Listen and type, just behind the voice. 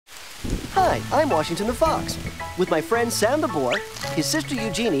Hi, I'm Washington the Fox. With my friend Sam the boar, his sister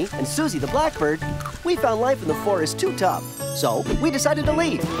Eugénie, and Suzie the blackbird, we found life in the forest too tough. So we decided to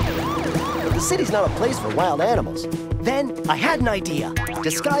leave. But the city's not a place for wild animals. Then I had an idea.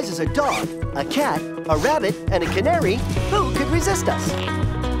 Disguised as a dog, a cat, a rabbit, and a canary, who could resist us?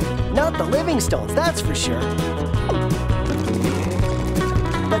 Not the Livingstones, that's for sure.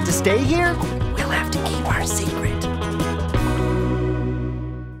 But to stay here, we'll have to keep our secret.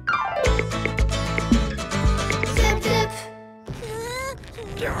 Zip, zip.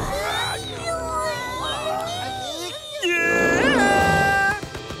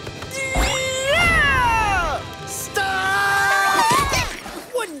 Stop!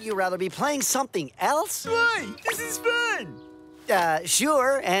 Wouldn't you rather be playing something else? Why? This is fun.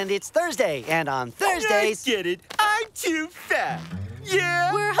 Sure, and it's Thursday, and on Thursdays... I get it. I'm too fat.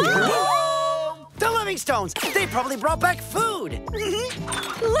 Yeah? We're home! The Livingstones! They probably brought back food!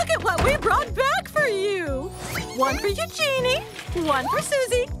 Look at what we brought back for you! One for Eugénie, one for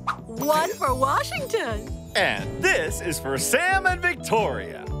Suzie, one for Washington. And this is for Sam and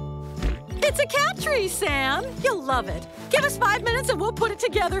Victoria. It's a cat tree, Sam. You'll love it. Give us 5 minutes and we'll put it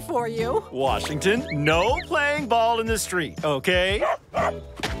together for you. Washington, no playing ball in the street, okay?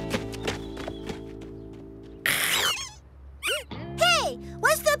 Hey,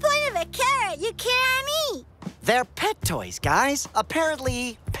 what's the point of a carrot you can't eat? They're pet toys, guys.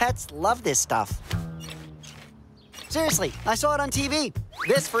 Apparently, pets love this stuff. Seriously, I saw it on TV.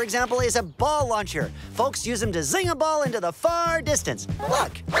 This, for example, is a ball launcher. Folks use them to zing a ball into the far distance.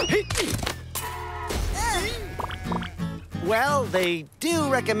 Look. Well, they do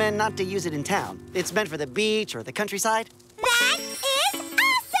recommend not to use it in town. It's meant for the beach or the countryside. That is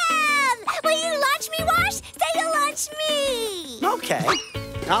awesome! Will you launch me, Wash? Say you'll launch me! Okay.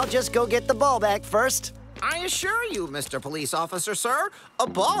 I'll just go get the ball back first. I assure you, Mr. Police Officer, sir, a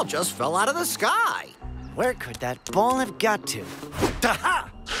ball just fell out of the sky. Where could that ball have got to? Ta-ha!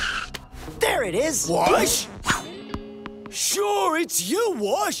 There it is! Wash? Sure, it's you,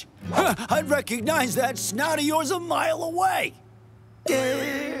 Wash. I'd recognize that snout of yours a mile away.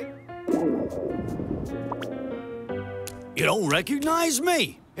 You don't recognize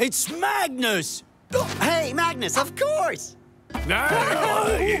me? It's Magnus. Hey, Magnus, of course!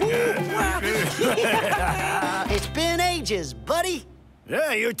 It's been ages, buddy.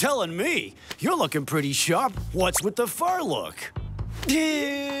 Yeah, you're telling me. You're looking pretty sharp. What's with the fur look?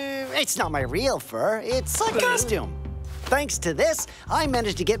 It's not my real fur. It's a costume. Thanks to this, I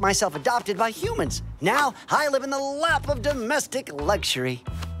managed to get myself adopted by humans. Now, I live in the lap of domestic luxury.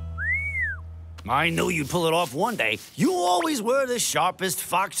 I knew you'd pull it off one day. You always were the sharpest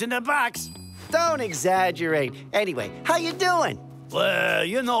fox in the box. Don't exaggerate. Anyway, how you doing? Well,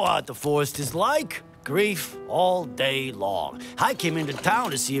 you know what the forest is like. Grief all day long. I came into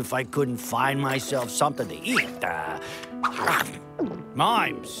town to see if I couldn't find myself something to eat. I'm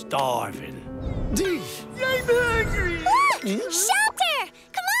starving. I'm hungry. Look! Shelter!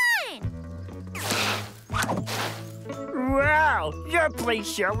 Come on! Wow, your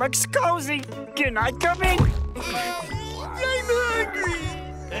place sure looks cozy. Can I come in? I'm hungry.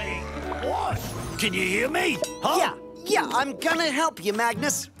 Hey, what? Can you hear me? Huh? Yeah, I'm gonna help you,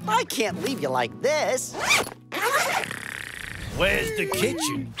 Magnus. I can't leave you like this. Where's the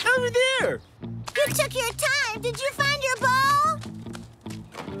kitchen? Over there. You took your time. Did you find your ball?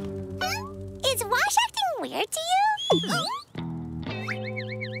 Is Wash acting weird to you?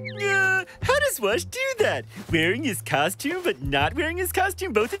 How does Wash do that? Wearing his costume but not wearing his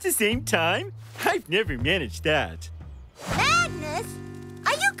costume both at the same time? I've never managed that. Magnus?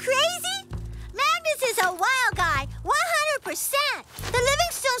 Are you crazy? Magnus is a wild guy, 100%. The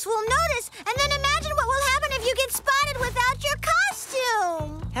Livingstones will notice, and then imagine what will happen if you get spotted without your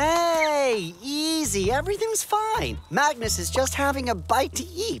costume. Hey, easy. Everything's fine. Magnus is just having a bite to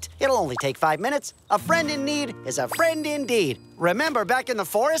eat. It'll only take 5 minutes. A friend in need is a friend indeed. Remember back in the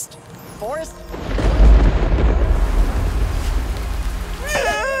forest?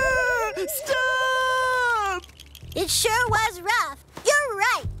 Stop! It sure was rough. You're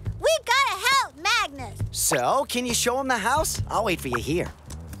right. We've got to help Magnus. So, can you show him the house? I'll wait for you here.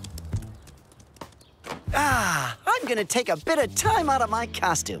 I'm gonna take a bit of time out of my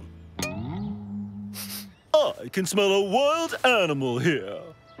costume. I can smell a wild animal here.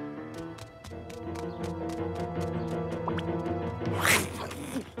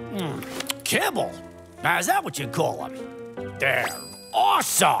 Kibble? Now, is that what you call them? They're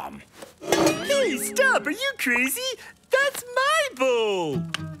awesome. Hey, stop! Are you crazy? That's my bowl!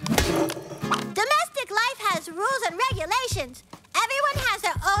 Domestic life has rules and regulations. Everyone has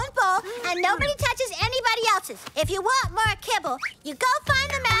their own bowl, and nobody touches anybody else's. If you want more kibble, you go find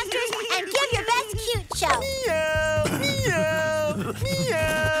the masters and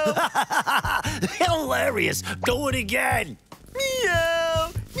Hilarious. Do it again.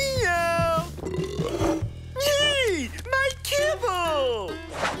 Meow! Meow! Hey! My kibble!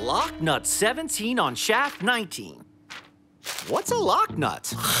 Lock nut 17 on shaft 19. What's a lock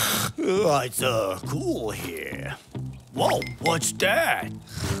nut? It's cool here. Whoa, what's that?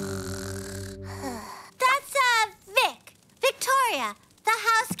 That's, Victoria, the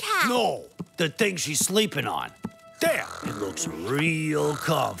house cat. No, the thing she's sleeping on. There, it looks real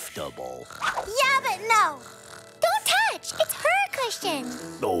comfortable. Yeah, but no. Don't touch. It's her cushion.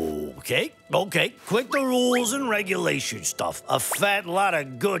 Okay. Quit the rules and regulation stuff. A fat lot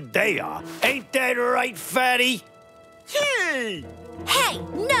of good they are. Ain't that right, fatty? Hey! Hey,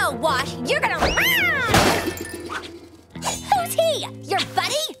 no, Wash. You're gonna run. Who's he? Your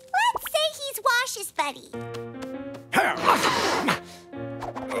buddy? Let's say he's Wash's buddy. Hey,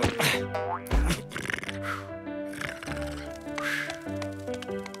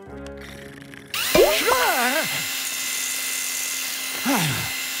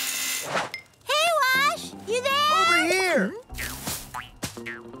 Wash, you there? Over here!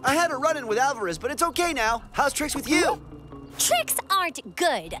 I had a run-in with Alvarez, but it's okay now. How's Tricks with you? Tricks aren't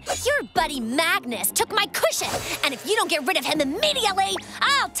good. Your buddy Magnus took my cushion, and if you don't get rid of him immediately,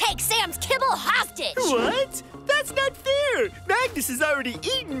 I'll take Sam's kibble hostage. What? That's not fair! Magnus has already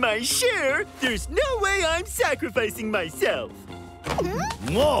eaten my share! There's no way I'm sacrificing myself!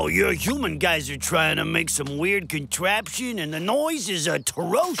 Whoa, your human guys are trying to make some weird contraption, and the noise is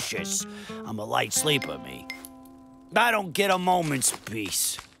atrocious. I'm a light sleeper, me. I don't get a moment's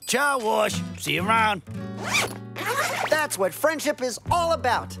peace. Ciao, Wash. See you around. That's what friendship is all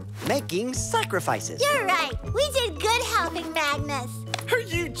about. Making sacrifices. You're right. We did good helping Magnus. Are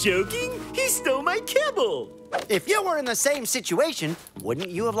you joking? He stole my kibble! If you were in the same situation, wouldn't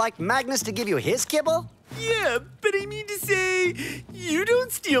you have liked Magnus to give you his kibble? Yeah, but I mean to say, you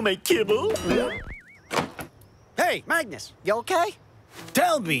don't steal my kibble. Hey, Magnus, you okay?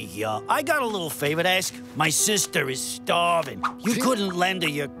 Tell me, I got a little favor to ask. My sister is starving. You couldn't lend her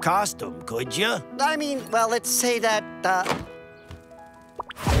your costume, could you? I mean, well, let's say that,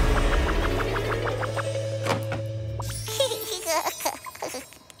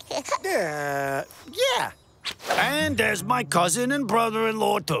 yeah. And there's my cousin and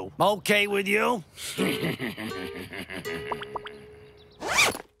brother-in-law, too. Okay with you?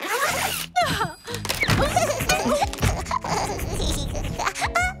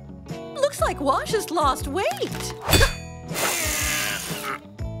 Looks like Wash has lost weight.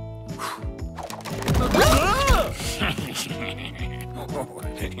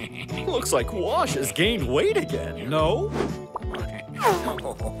 Looks like Wash has gained weight again, no?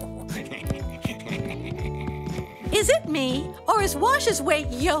 Is it me, or is Wash's weight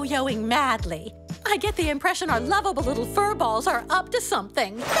yo-yoing madly? I get the impression our lovable little fur balls are up to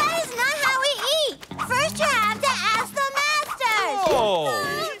something. That is not how we eat. First you have to ask the masters.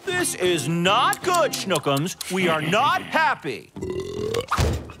 Oh, this is not good, Schnookums. We are not happy.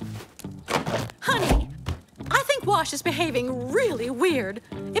 Honey, I think Wash is behaving really weird.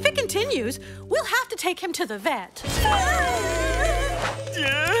 If it continues, we'll have to take him to the vet.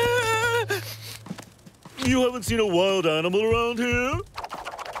 You haven't seen a wild animal around here?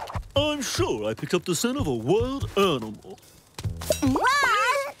 I'm sure I picked up the scent of a wild animal.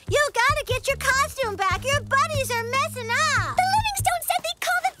 Wash, you gotta get your costume back. Your buddies are messing up. The Livingstone said they'd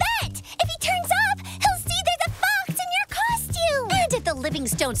call the vet. If he turns up, he'll see there's a fox in your costume. And if the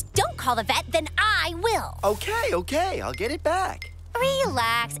Livingstones don't call the vet, then I will. Okay, I'll get it back.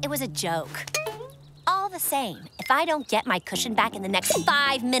 Relax, it was a joke. All the same, if I don't get my cushion back in the next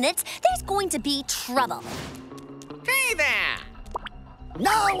 5 minutes, there's going to be trouble. Hey there!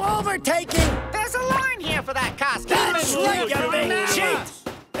 No overtaking! There's a line here for that costume. That's like a big cheat!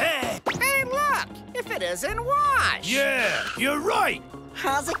 Hey! Hey, look! If it isn't Wash! Yeah, you're right!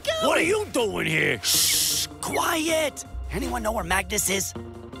 How's it going? What are you doing here? Shh! Quiet! Anyone know where Magnus is?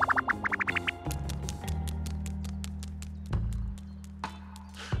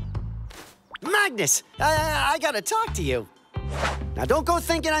 Magnus, I gotta talk to you. Now, don't go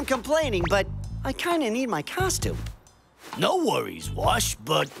thinking I'm complaining, but I kinda need my costume. No worries, Wash,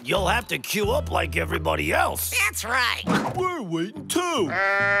 but you'll have to queue up like everybody else. That's right! We're waiting too.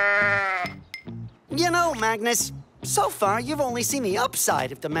 You know, Magnus, so far you've only seen the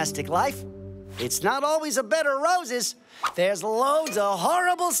upside of domestic life. It's not always a bed of roses. There's loads of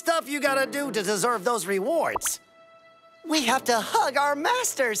horrible stuff you gotta do to deserve those rewards. We have to hug our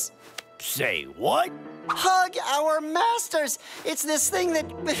masters. Say what? Hug our masters. It's this thing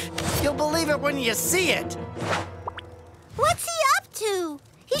that you'll believe it when you see it. What's he up to?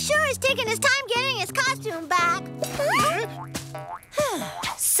 He sure is taking his time getting his costume back.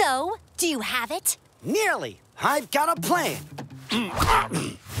 So, do you have it? Nearly. I've got a plan.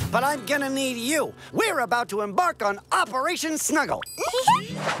 But I'm gonna need you. We're about to embark on Operation Snuggle.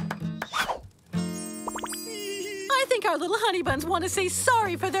 I think our little honey buns want to say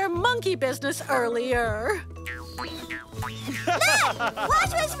sorry for their monkey business earlier. Look!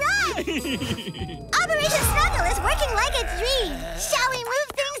 Wash was right! Operation Snuggle is working like a dream. Shall we move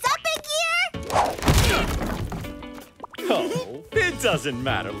things up a gear? Oh, it doesn't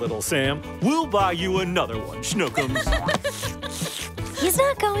matter, little Sam. We'll buy you another one, Schnookums. He's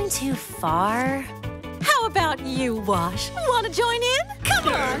not going too far. How about you, Wash? Want to join in? Come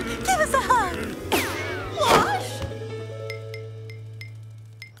on, give us a hug. Wash?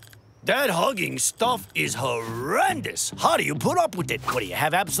 That hugging stuff is horrendous. How do you put up with it? What, do you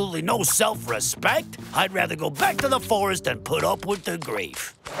have absolutely no self-respect? I'd rather go back to the forest than put up with the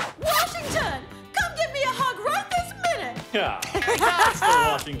grief. Washington, come give me a hug right this minute. Yeah, that's the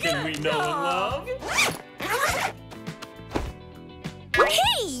Washington we know and love.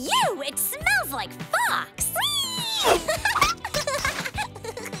 Hey, you! It smells like fox!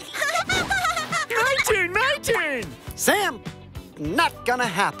 My turn! Sam, not gonna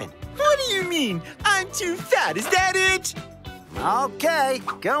happen. What do you mean? I'm too fat, is that it? Okay,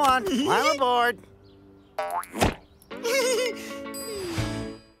 go on. I'm aboard.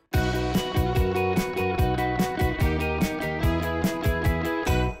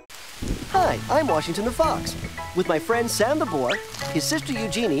 Hi, I'm Washington the Fox. With my friend Sam the boar, his sister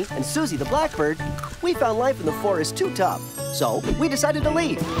Eugénie, and Suzie the blackbird, we found life in the forest too tough. So we decided to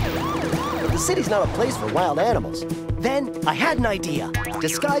leave. The city's not a place for wild animals. Then I had an idea.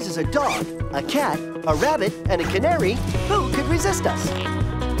 Disguised as a dog, a cat, a rabbit, and a canary, who could resist us?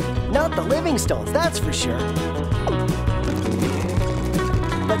 Not the Livingstones, that's for sure.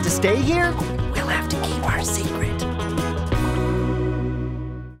 But to stay here, we'll have to keep our secret.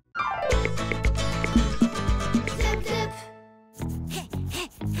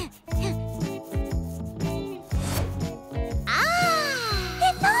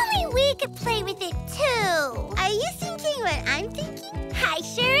 If only we could play with it too. Are you thinking what I'm thinking? I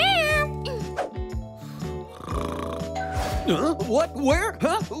sure am. What? Where?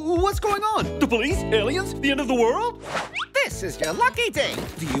 Huh? What's going on? The police? Aliens? The end of the world? This is your lucky day.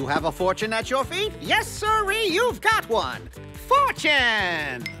 Do you have a fortune at your feet? Yes, sirree, you've got one.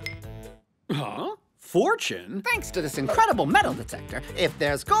 Fortune! Huh? Fortune? Thanks to this incredible metal detector, if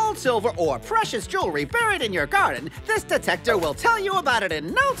there's gold, silver, or precious jewelry buried in your garden, this detector will tell you about it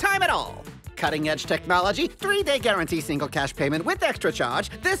in no time at all. Cutting-edge technology, 3-day guarantee single cash payment with extra charge.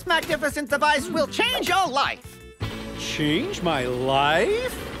 This magnificent device will change your life. Change my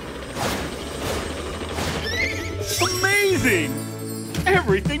life? Amazing!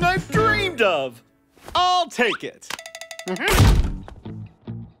 Everything I've dreamed of. I'll take it.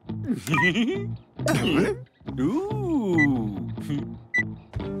 Ooh.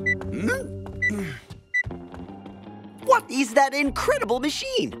 What is that incredible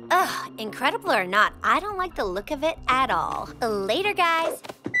machine? Ugh, incredible or not, I don't like the look of it at all. Later, guys.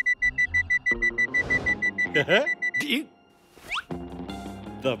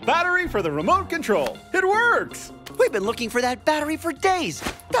 The battery for the remote control. It works! We've been looking for that battery for days.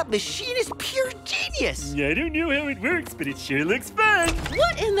 That machine is pure genius. I don't know how it works, but it sure looks fun.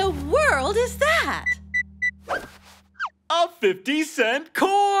 What in the world is that? A 50-cent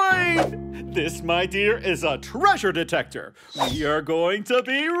coin! This, my dear, is a treasure detector. We are going to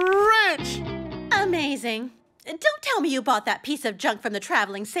be rich! Amazing. Don't tell me you bought that piece of junk from the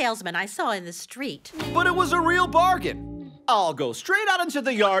traveling salesman I saw in the street. But it was a real bargain. I'll go straight out into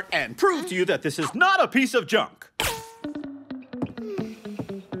the yard and prove to you that this is not a piece of junk.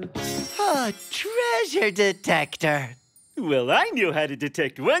 A treasure detector. Well, I know how to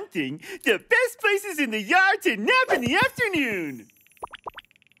detect one thing. The best places in the yard to nap in the afternoon.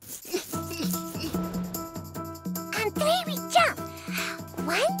 On 3, we jump.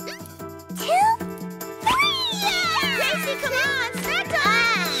 1, 2, 3. Yeah! Gracie, come on, snack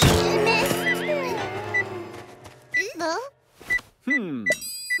time. Missed.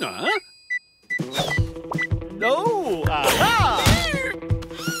 Oh, aha!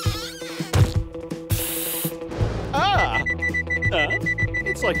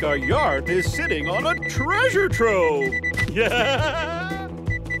 It's like our yard is sitting on a treasure trove. Yeah.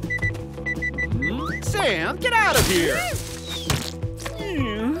 Sam, get out of here.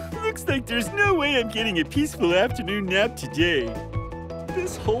 Looks like there's no way I'm getting a peaceful afternoon nap today.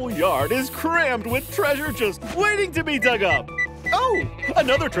 This whole yard is crammed with treasure just waiting to be dug up. Oh,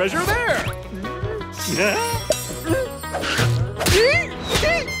 another treasure there.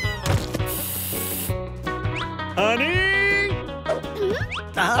 Honey?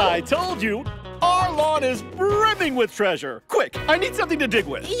 I told you, our lawn is brimming with treasure. Quick, I need something to dig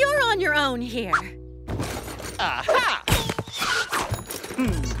with. You're on your own here. Aha!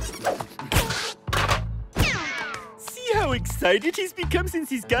 See how excited he's become since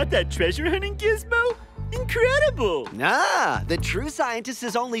he's got that treasure hunting gizmo? Incredible! Nah, the true scientist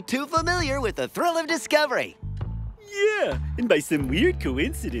is only too familiar with the thrill of discovery. Yeah, and by some weird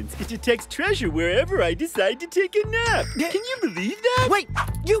coincidence, it detects treasure wherever I decide to take a nap. Can you believe that? Wait,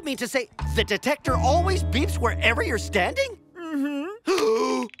 you mean to say the detector always beeps wherever you're standing?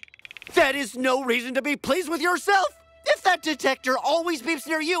 Mm-hmm. That is no reason to be pleased with yourself. If that detector always beeps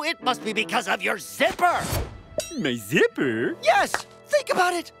near you, it must be because of your zipper. My zipper? Yes, think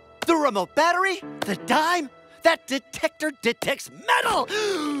about it. The remote battery, the dime, that detector detects metal.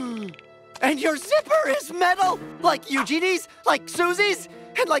 And your zipper is metal, like Eugenie's, like Susie's,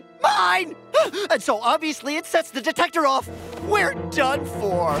 and like mine. And so obviously it sets the detector off. We're done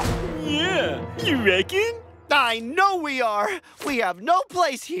for. Yeah, you reckon? I know we are. We have no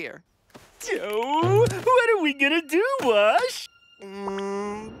place here. So, what are we gonna do, Wash?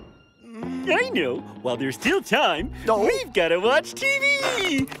 I know. While there's still time, we've gotta watch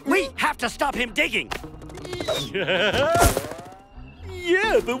TV. We have to stop him digging.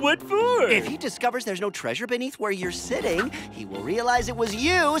 Yeah, but what for? If he discovers there's no treasure beneath where you're sitting, he will realize it was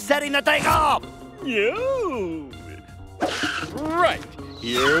you setting the thing off. Yo. Right,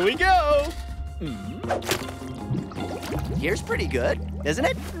 here we go. Here's pretty good, isn't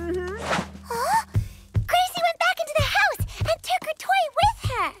it? Huh? Gracie went back into the house and took her toy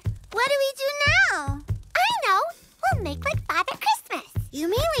with her. What do we do now? I know. We'll make like Father Christmas. You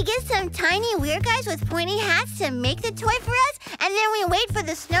mean we get some tiny weird guys with pointy hats to make the toy for us, and then we wait for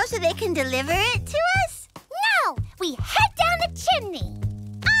the snow so they can deliver it to us? No! We head down the chimney.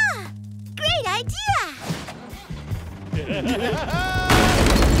 Ah! Great idea!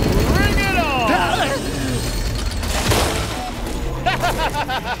 Bring it on!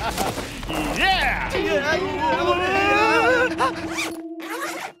 Yeah!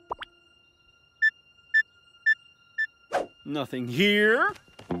 Nothing here.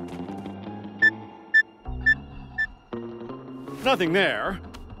 Nothing there.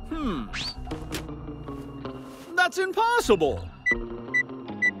 That's impossible.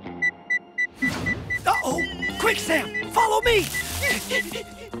 Uh-oh! Quick, Sam! Follow me!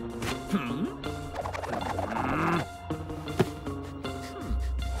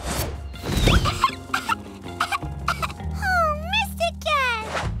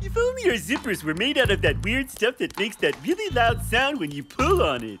 If only our zippers were made out of that weird stuff that makes that really loud sound when you pull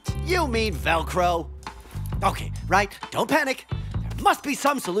on it. You mean Velcro? Okay, right, don't panic. There must be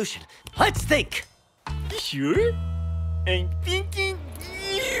some solution. Let's think. Sure? I'm thinking.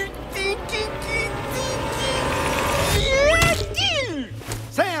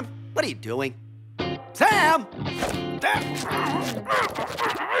 Sam, what are you doing? Sam!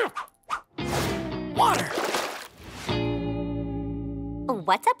 Water!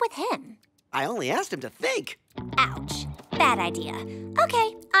 What's up with him? I only asked him to think. Ouch. Bad idea.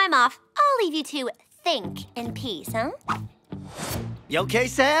 Okay, I'm off. I'll leave you to think in peace, huh? You okay,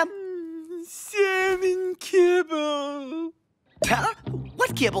 Sam? Salmon kibble. Huh?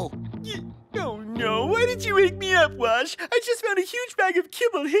 What kibble? Oh no, why did you wake me up, Wash? I just found a huge bag of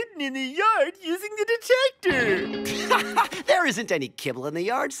kibble hidden in the yard using the detector. There isn't any kibble in the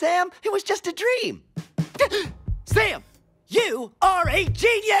yard, Sam. It was just a dream. Sam, you are a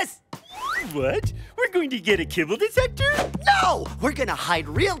genius! What? We're going to get a kibble detector? No! We're gonna hide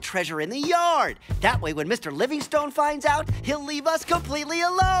real treasure in the yard. That way when Mr. Livingstone finds out, he'll leave us completely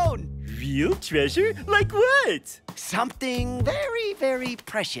alone. Real treasure? Like what? Something very, very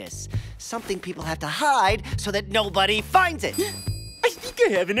precious. Something people have to hide so that nobody finds it. I think I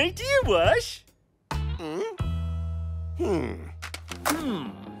have an idea, Wash.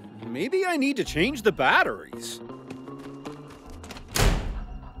 Maybe I need to change the batteries.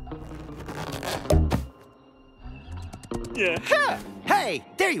 Aha! Hey,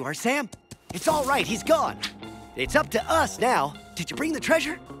 there you are, Sam. It's all right, he's gone. It's up to us now. Did you bring the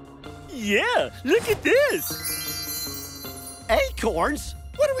treasure? Yeah, look at this. Acorns?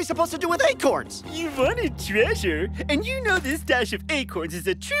 What are we supposed to do with acorns? You wanted treasure, and you know this stash of acorns is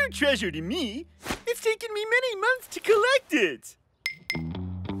a true treasure to me. It's taken me many months to collect it.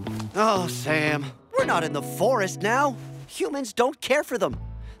 Oh, Sam, we're not in the forest now. Humans don't care for them.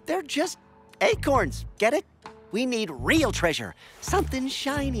 They're just acorns, get it? We need real treasure, something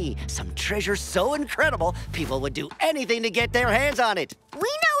shiny, some treasure so incredible people would do anything to get their hands on it. We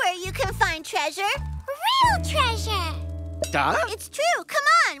know where you can find treasure. Real treasure. Huh? It's true. Come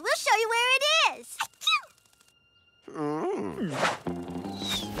on. We'll show you where it is.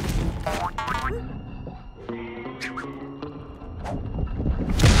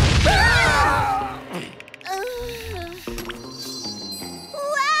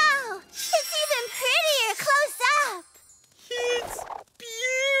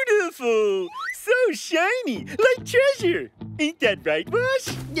 shiny, like treasure. Ain't that right,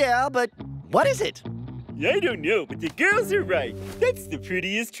 Wash? Yeah, but what is it? I don't know, but the girls are right. That's the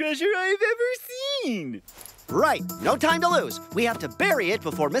prettiest treasure I've ever seen. Right, no time to lose. We have to bury it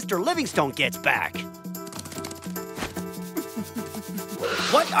before Mr. Livingstone gets back.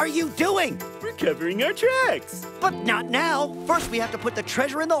 What are you doing? We're covering our tracks. But not now. First, we have to put the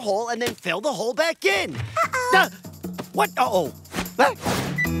treasure in the hole and then fill the hole back in. What? Uh-oh. Ah.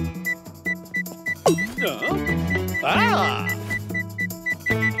 Ah!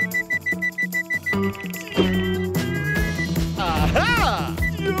 Aha!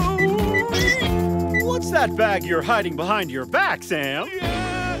 What's that bag you're hiding behind your back, Sam? You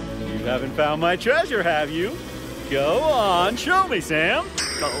haven't found my treasure, have you? Go on, show me, Sam.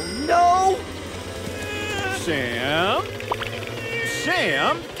 Oh, no! Sam?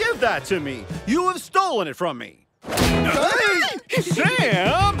 Sam, give that to me. You have stolen it from me. Hey!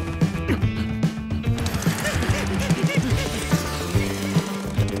 Sam!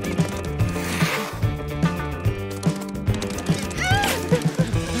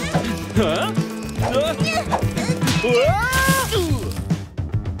 Huh?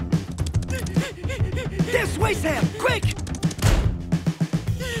 This way, Sam! Quick!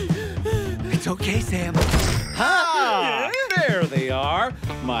 It's okay, Sam. Ah! There they are,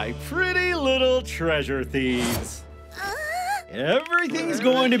 my pretty little treasure thieves. Everything's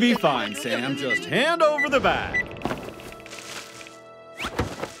going to be fine, Sam. Just hand over the bag.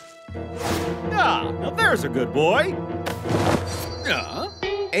 Ah, now there's a good boy.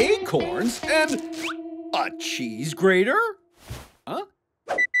 Acorns and a cheese grater? Huh?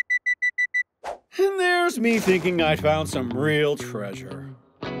 And there's me thinking I'd found some real treasure.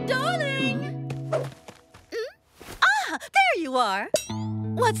 Darling! Ah, there you are.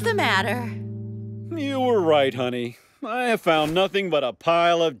 What's the matter? You were right, honey. I have found nothing but a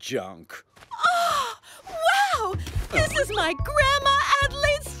pile of junk. Oh, wow! This is my Grandma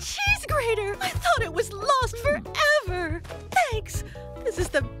Adelaide's cheese grater. I thought it was lost forever. Thanks. This is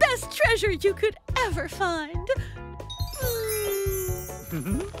the best treasure you could ever find.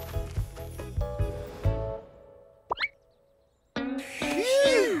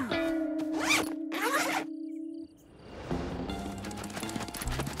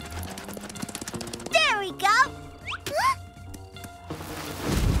 There we go.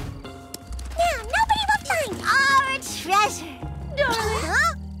 Now nobody will find our treasure.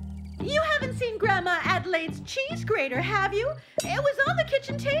 Darling, you haven't seen Grandma Adelaide's cheese grater, have you? It was on the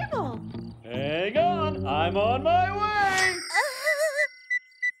kitchen table. Hang on, I'm on my way.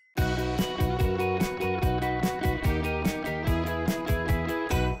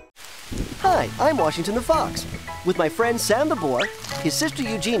 Hi, I'm Washington the Fox. With my friend Sam the boar, his sister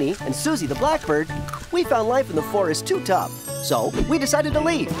Eugénie, and Suzie the blackbird, we found life in the forest too tough, so we decided to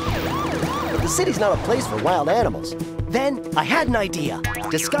leave. But the city's not a place for wild animals. Then I had an idea.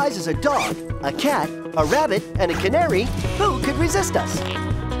 Disguised as a dog, a cat, a rabbit, and a canary, who could resist us?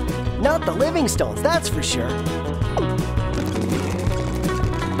 Not the Livingstones, that's for sure.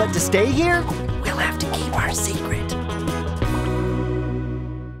 But to stay here, we'll have to keep our secret.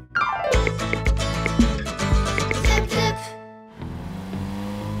 Zip, zip.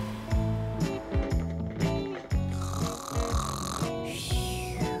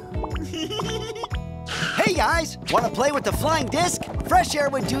 Hey guys, want to play with the flying disc? Fresh air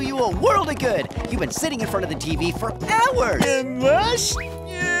would do you a world of good. You've been sitting in front of the TV for hours. Wash?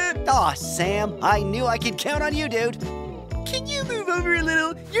 Aw, Sam, I knew I could count on you, dude. Can you move over a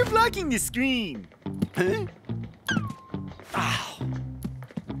little? You're blocking the screen. Huh? Ow.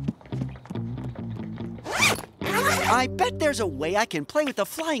 I bet there's a way I can play with the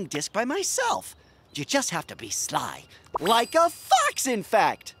flying disc by myself. You just have to be sly. Like a fox, in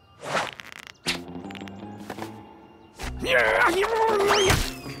fact.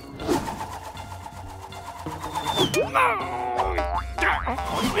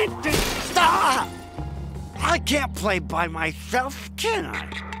 Ah! I can't play by myself, can I?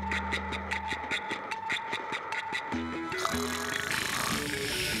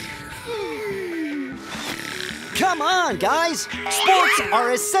 Come on, guys. Sports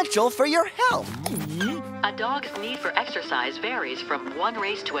are essential for your health. A dog's need for exercise varies from one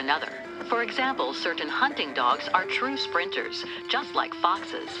race to another. For example, certain hunting dogs are true sprinters, just like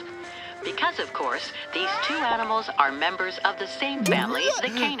foxes. Because, of course, these two animals are members of the same family, the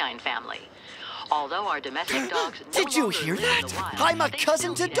canine family. Although our domestic dogs Did you hear that? I'm a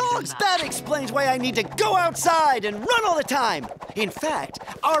cousin to dogs. That explains why I need to go outside and run all the time. In fact,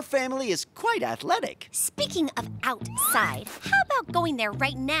 our family is quite athletic. Speaking of outside, how about going there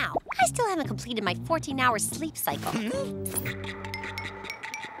right now? I still haven't completed my 14-hour sleep cycle.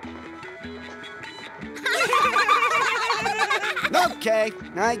 Okay,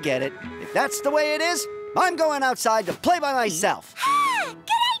 I get it. If that's the way it is, I'm going outside to play by myself. Good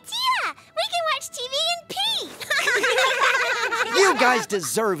idea! We can watch TV in peace! You guys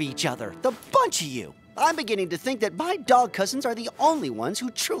deserve each other, the bunch of you. I'm beginning to think that my dog cousins are the only ones who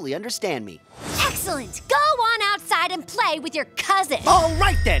truly understand me. Excellent. Go on outside and play with your cousin. All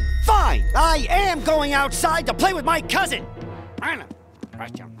right then, fine. I am going outside to play with my cousin.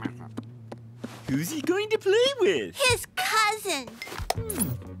 Who's he going to play with? His cousin.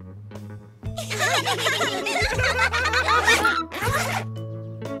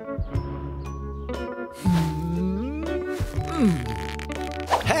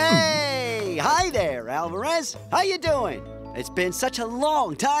 Hey, hi there, Alvarez. How you doing? It's been such a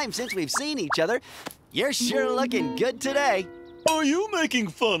long time since we've seen each other. You're sure looking good today. Are you making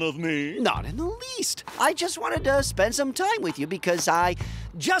fun of me? Not in the least. I just wanted to spend some time with you because I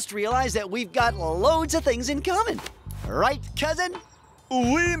just realized that we've got loads of things in common. Right, cousin?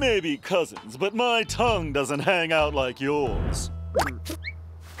 We may be cousins, but my tongue doesn't hang out like yours.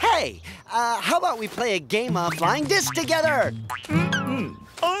 Hey, how about we play a game of flying disc together?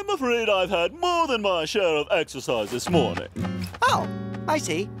 I'm afraid I've had more than my share of exercise this morning. Oh, I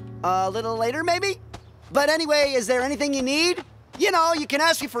see. A little later, maybe? But anyway, is there anything you need? You know, you can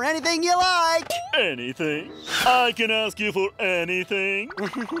ask me for anything you like. Anything? I can ask you for anything?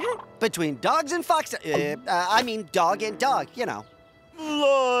 Between dogs and foxes. I mean, dog and dog, you know.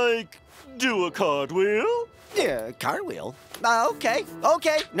 Like, do a cartwheel? Yeah, cartwheel. Okay,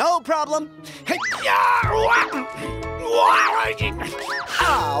 no problem.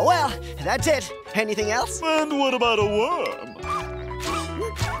 Oh, well, that's it. Anything else? And what about a worm?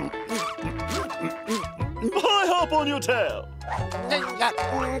 I hop on your tail.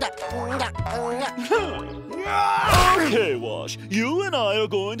 Okay, Wash. You and I are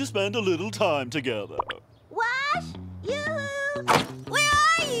going to spend a little time together. Wash? Yoo-hoo! Where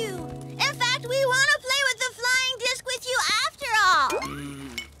are you? In fact, we want to play with the flying disc with you after all.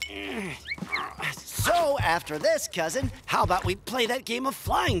 So, after this, cousin, how about we play that game of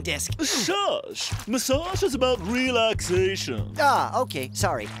flying disc? Shush! Massage is about relaxation. Okay,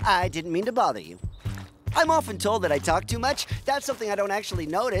 sorry. I didn't mean to bother you. I'm often told that I talk too much. That's something I don't actually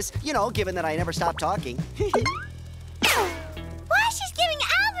notice, you know, given that I never stop talking. Wash is giving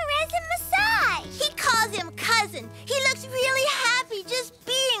Alvarez a massage. He calls him cousin. He looks really happy just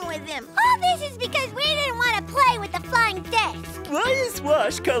being with him. All this is because we didn't want to play with the flying disc. Why is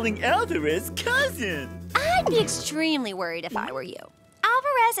Wash calling Alvarez cousin? I'd be extremely worried if I were you.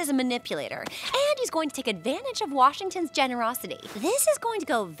 Alvarez is a manipulator, and he's going to take advantage of Washington's generosity. This is going to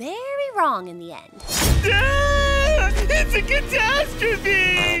go very wrong in the end. It's a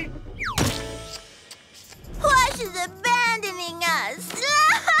catastrophe! Wash is abandoning us.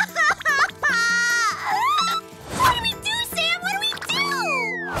 What do we do, Sam? What do we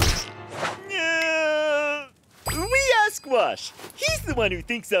do? We ask Wash. He's the one who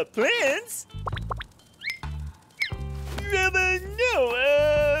thinks up plans. No,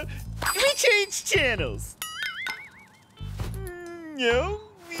 we change channels. No,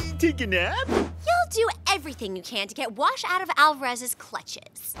 we take a nap. You'll do everything you can to get Wash out of Alvarez's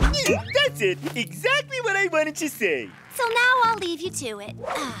clutches. That's it. Exactly what I wanted to say. So now I'll leave you to it.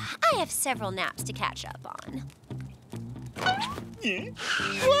 I have several naps to catch up on.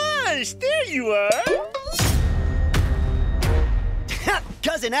 Wash, there you are.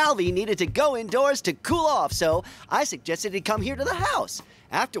 Cousin Alvy needed to go indoors to cool off, so I suggested he come here to the house.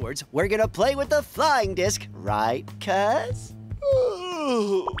 Afterwards, we're gonna play with the flying disc, right, cuz?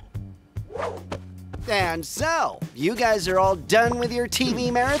 And so, you guys are all done with your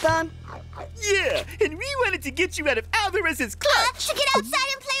TV marathon? Yeah, and we wanted to get you out of Alvarez's clutch. To get outside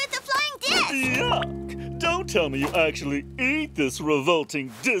and play with the flying disc. Yuck! Don't tell me you actually eat this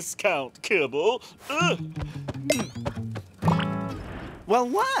revolting discount kibble. Well,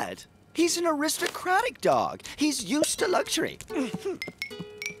 what? He's an aristocratic dog. He's used to luxury.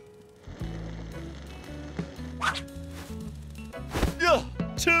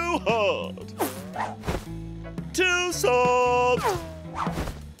 Too hard. Too soft.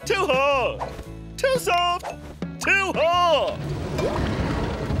 Too hard. Too soft. Too hard.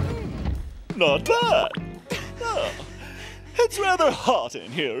 Not bad. It's rather hot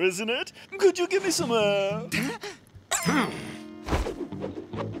in here, isn't it? Could you give me some air?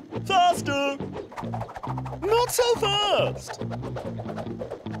 Faster! Not so fast!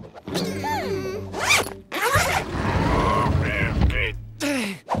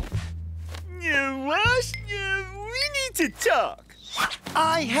 Wash, we need to talk.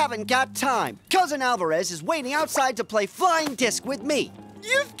 I haven't got time. Cousin Alvarez is waiting outside to play flying disc with me.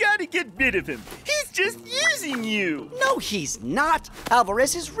 You've got to get rid of him. He's just using you. No, he's not.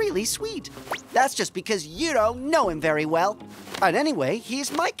 Alvarez is really sweet. That's just because you don't know him very well. And anyway,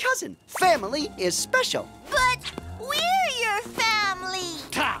 he's my cousin. Family is special. But we're your family.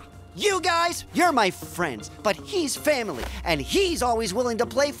 Ha! You guys, you're my friends, but he's family, and he's always willing to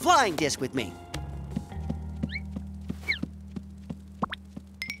play flying disc with me.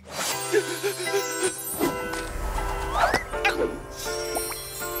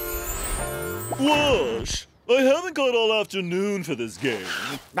 Wash, I haven't got all afternoon for this game.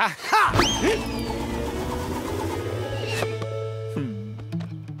 Aha!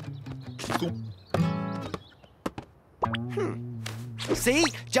 See?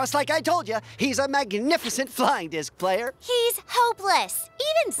 Just like I told you, he's a magnificent flying disc player. He's hopeless.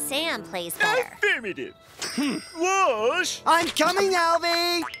 Even Sam plays better. Affirmative. Wash! I'm coming,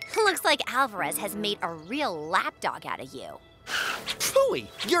 Alvy! Looks like Alvarez has made a real lapdog out of you. Phooey,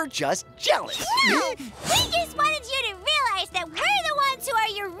 you're just jealous. No! We just wanted you to realize that we're the ones who are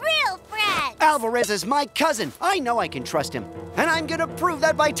your real friends. Alvarez is my cousin. I know I can trust him. And I'm gonna prove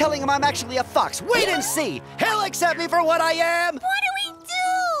that by telling him I'm actually a fox. Wait and see. He'll accept me for what I am. What do we do?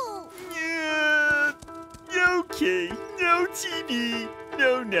 Yeah, okay. No TV,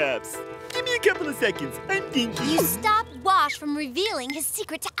 no naps. Give me a couple of seconds. I'm thinking. You stopped Wash from revealing his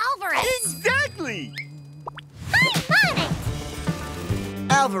secret to Alvarez. Exactly! On it!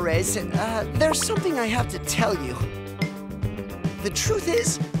 Alvarez, there's something I have to tell you. The truth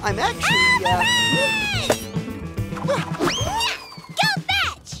is, I'm actually, Go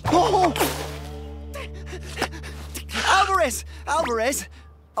fetch! Oh! Alvarez,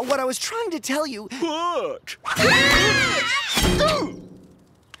 what I was trying to tell you... What?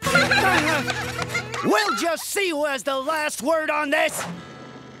 We'll just see who has the last word on this.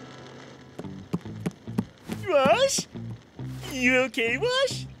 Wash? You okay,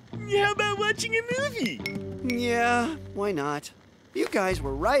 Wash? How about watching a movie? Yeah, why not? You guys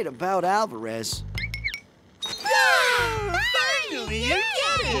were right about Alvarez. Finally, you get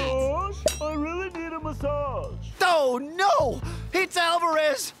it! Wash, I really need a massage. Oh, no! It's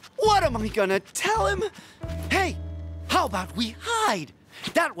Alvarez! What am I gonna tell him? Hey, how about we hide?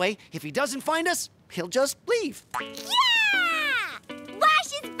 That way, if he doesn't find us, he'll just leave. Yeah!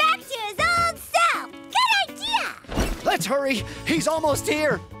 Wash is back to his old self. Good idea! Let's hurry. He's almost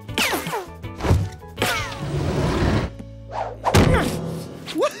here.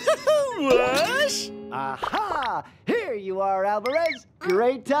 Wash? Aha! Here you are, Alvarez.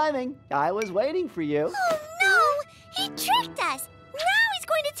 Great timing. I was waiting for you. Oh, no! He tricked us. Now he's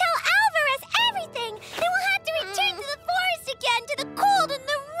going to tell Alvarez everything, and we'll have to return to the forest again, to the cold and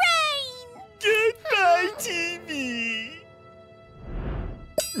the rain. Goodbye, TV.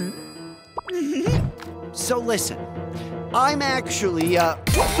 So listen, I'm actually,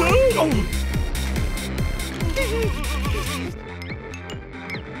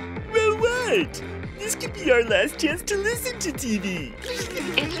 Well, what? This could be our last chance to listen to TV.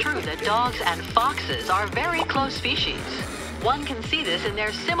 It's true that dogs and foxes are very close species. One can see this in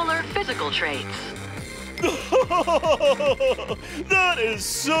their similar physical traits. That is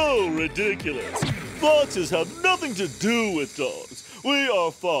so ridiculous. Foxes have nothing to do with dogs. We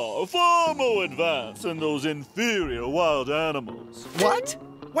are far, far more advanced than those inferior wild animals. what?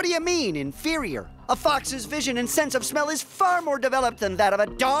 What do you mean, inferior? A fox's vision and sense of smell is far more developed than that of a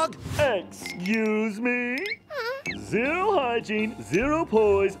dog. Excuse me? Zero hygiene, zero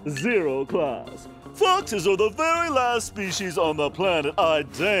poise, zero class. Foxes are the very last species on the planet I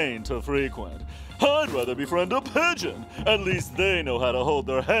deign to frequent. I'd rather befriend a pigeon. At least they know how to hold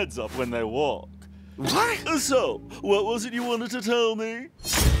their heads up when they walk. What? So, what was it you wanted to tell me?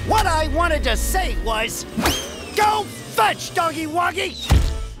 What I wanted to say was, go fetch, doggy woggy!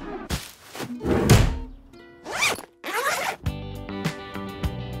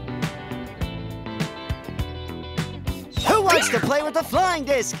 Who wants to play with the flying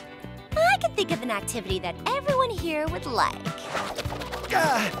disc? I could think of an activity that everyone here would like.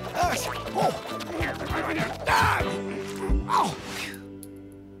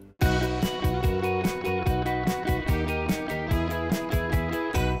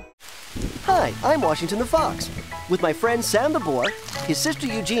 Hi, I'm Washington the Fox. With my friend Sam the Boar, his sister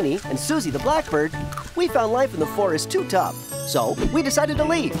Eugénie, and Suzie the Blackbird, we found life in the forest too tough, so we decided to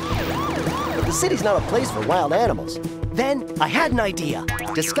leave. But the city's not a place for wild animals. Then I had an idea.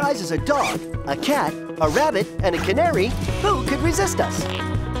 Disguised as a dog, a cat, a rabbit, and a canary, who could resist us?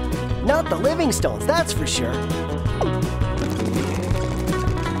 Not the Livingstones, that's for sure.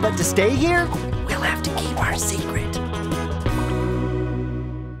 But to stay here, we'll have to keep our secret.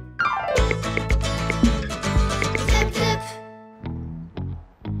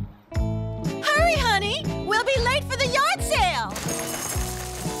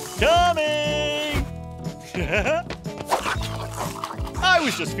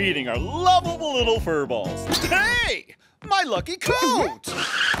 was just feeding our lovable little fur balls. Hey! My lucky coat!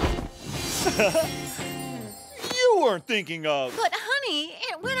 You weren't thinking of... But honey,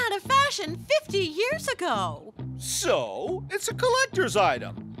 it went out of fashion 50 years ago. So, it's a collector's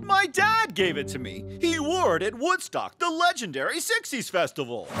item. My dad gave it to me. He wore it at Woodstock, the legendary 60s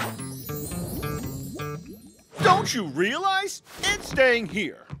festival. Don't you realize? It's staying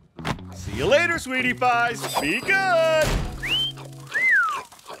here. See you later, sweetie pies. Be good.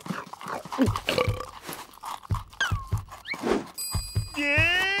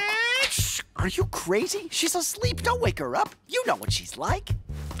 Shh! Are you crazy? She's asleep. Don't wake her up. You know what she's like.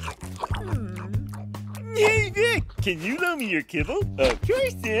 Hey, Vic, can you loan me your kibble? Of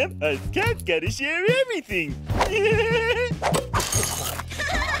course, Sam. Us cats gotta share everything.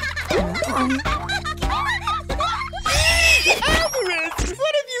 Alvarez,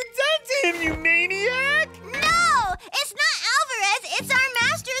 what have you done to him, you maniac? No, it's not Alvarez. It's our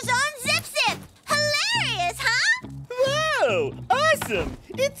master's own Zip Zip. Hilarious, huh? Whoa, awesome.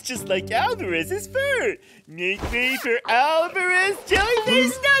 It's just like Alvarez's fur. Make way for Alvarez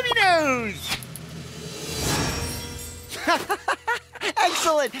Jellyfish Snubby Nose.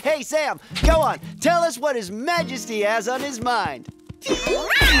 Excellent. Hey, Sam, go on. Tell us what His Majesty has on his mind.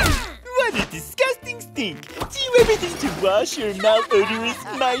 What a disgusting stink. Do you ever think to wash your malodorous,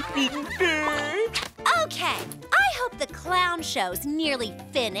 mite-ridden fur? Okay, I hope the clown show's nearly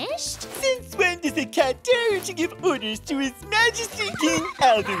finished. Since when does a cat dare to give orders to His Majesty King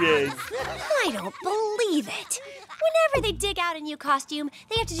Alvarez? I don't believe it. Whenever they dig out a new costume,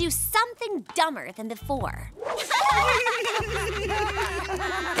 they have to do something dumber than before.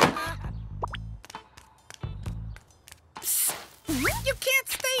 You can't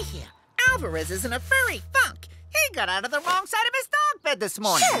stay here. Alvarez is in a furry funk. He got out of the wrong side of his dog bed this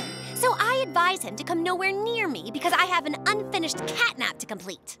morning. Sure. So I advise him to come nowhere near me because I have an unfinished catnap to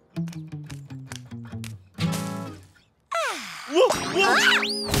complete.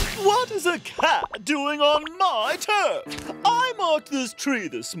 What is a cat doing on my turf? I marked this tree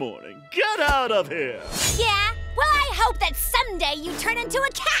this morning. Get out of here. Yeah? Well, I hope that someday you turn into a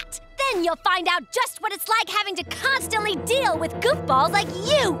cat. Then you'll find out just what it's like having to constantly deal with goofballs like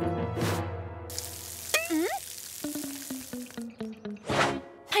you.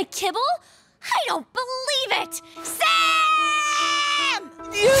 My kibble? I don't believe it! Sam!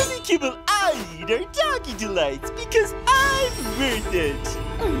 The only kibble I eat are doggy delights because I'm worth it.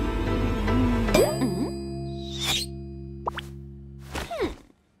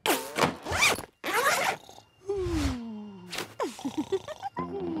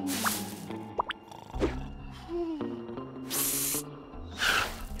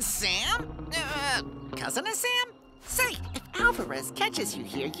 Sam? Cousin of Sam? Say, if Alvarez catches you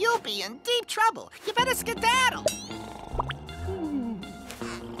here, you'll be in deep trouble. You better skedaddle.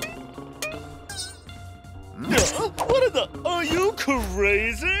 What in the... Are you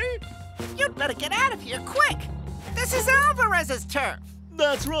crazy? You'd better get out of here quick. This is Alvarez's turf.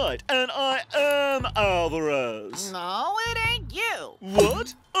 That's right, and I am Alvarez. No, it ain't you.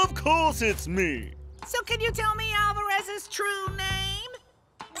 What? Of course it's me. So can you tell me Alvarez's true name?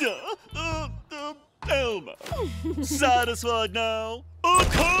 Elmer. Satisfied now?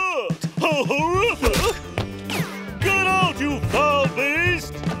 Of course! How horrific! Get out, you foul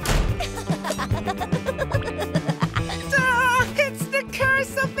beast! It's the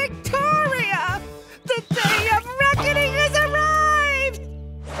curse of Victoria! The day of reckoning has arrived!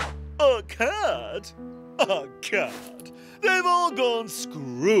 A cat? A cat? They've all gone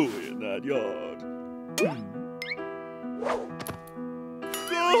screwy in that yard.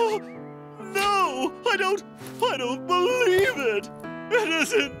 No! I don't believe it! It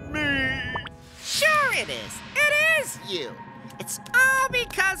isn't me! Sure it is! It is you! It's all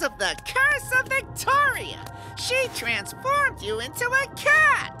because of the curse of Victoria! She transformed you into a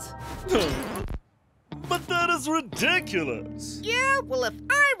cat! But that is ridiculous! Yeah, well, if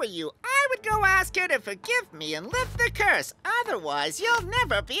I were you, I would go ask her to forgive me and lift the curse. Otherwise, you'll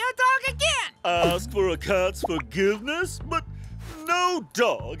never be a dog again! Ask for a cat's forgiveness? But no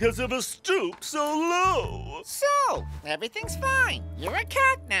dog has ever stooped so low! So, everything's fine. You're a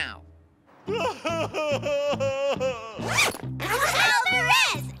cat now. Alvarez!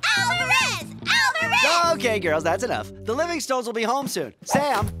 Alvarez! Alvarez! Okay, girls, that's enough. The Livingstones will be home soon.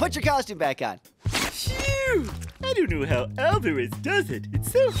 Sam, put your costume back on. Phew! I don't know how Alvarez does it.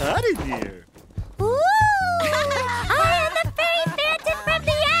 It's so hot in here. Ooh! I am the fairy phantom from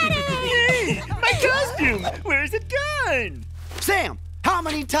the attic! Hey! My costume! Where's it gone? Sam, how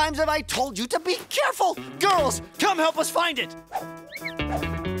many times have I told you to be careful? Girls, come help us find it.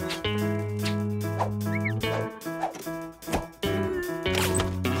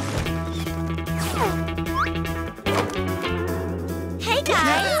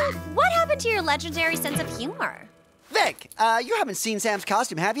 legendary sense of humor. Vic, you haven't seen Sam's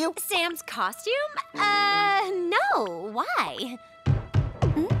costume, have you? Sam's costume? No. Why?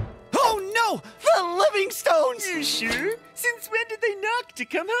 Oh, no! The Livingstones! You sure? Since when did they knock to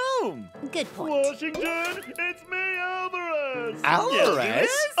come home? Good point. Washington, it's me, Alvarez. Alvarez?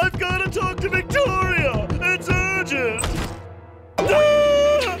 I've got to talk to Victoria. It's urgent.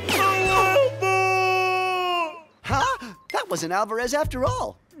 Huh? That wasn't Alvarez after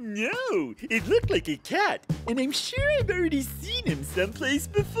all. No, it looked like a cat, and I'm sure I've already seen him someplace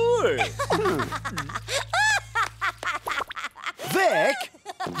before. Vic,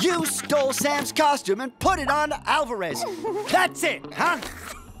 you stole Sam's costume and put it on Alvarez. That's it, huh?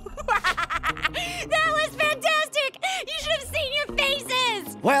 That was fantastic! You should have seen your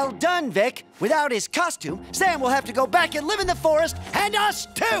faces! Well done, Vic. Without his costume, Sam will have to go back and live in the forest, and us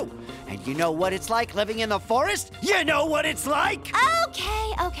too. And you know what it's like living in the forest? You know what it's like? Okay.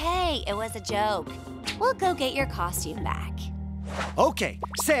 It was a joke. We'll go get your costume back. Okay,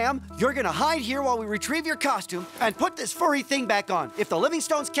 Sam, you're gonna hide here while we retrieve your costume and put this furry thing back on. If the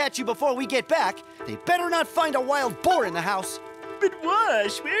Livingstones catch you before we get back, they better not find a wild boar in the house. But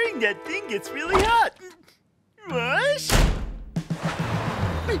Wash, wearing that thing gets really hot. Wash?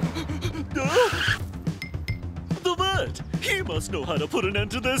 The vet! He must know how to put an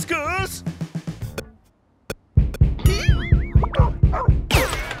end to this curse!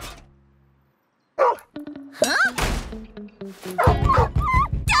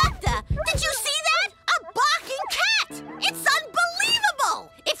 Doctor, did you see that? A barking cat! It's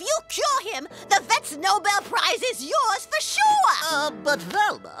unbelievable! If you cure him, the vet's Nobel Prize is yours for sure! But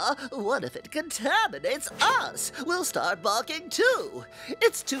Velma, what if it contaminates us? We'll start barking too.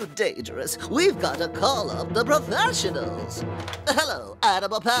 It's too dangerous. We've got to call up the professionals. Hello,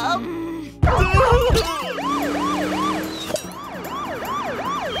 Animal Pal.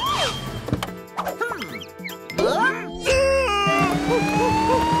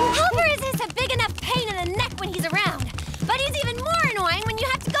 Alvarez has a big enough pain in the neck when he's around, but he's even more annoying when you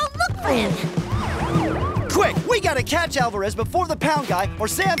have to go look for him. Quick, we gotta catch Alvarez before the pound guy, or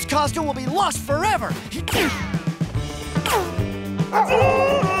Sam's costume will be lost forever.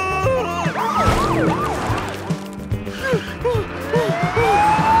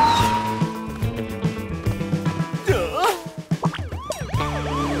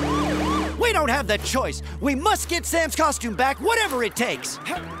 We don't have the choice. We must get Sam's costume back, whatever it takes.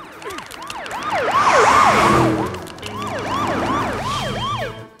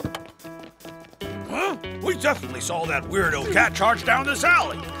 Huh? We definitely saw that weirdo cat charge down this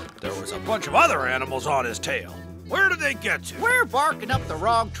alley. There was a bunch of other animals on his tail. Where did they get to? We're barking up the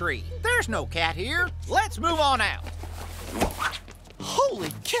wrong tree. There's no cat here. Let's move on out.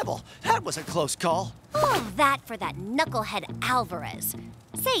 Holy kibble, that was a close call. All that for that knucklehead Alvarez.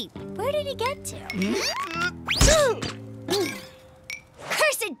 Say, where did he get to?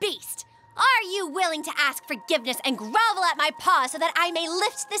 Cursed beast! Are you willing to ask forgiveness and grovel at my paws so that I may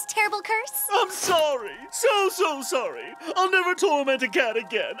lift this terrible curse? I'm sorry. So sorry. I'll never torment a cat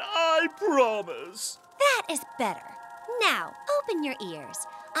again. I promise. That is better. Now, open your ears.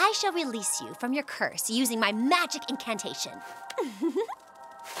 I shall release you from your curse using my magic incantation.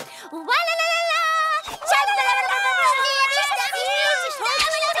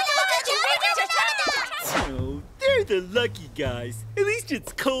 Oh, they're the lucky guys. At least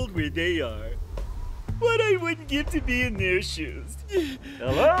it's cold where they are. What I wouldn't give to be in their shoes.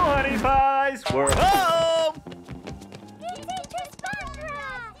 Hello, honey pies. We're home.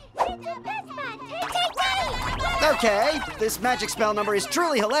 Okay, this magic spell number is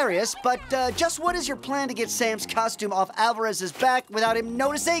truly hilarious, but just what is your plan to get Sam's costume off Alvarez's back without him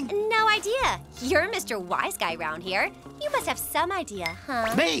noticing? No idea. You're Mr. Wise Guy around here. You must have some idea,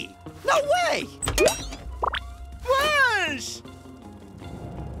 huh? Me? No way! Wash!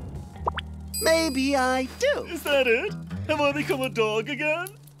 Maybe I do. Is that it? Have I become a dog again?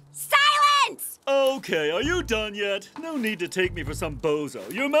 Silence! Okay, are you done yet? No need to take me for some bozo.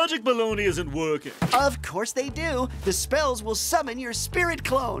 Your magic baloney isn't working. Of course they do. The spells will summon your spirit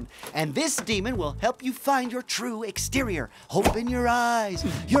clone, and this demon will help you find your true exterior. Open your eyes.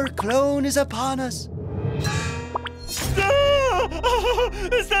 Your clone is upon us.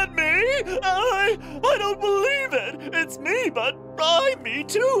 Is that me? I don't believe it. It's me, but I'm me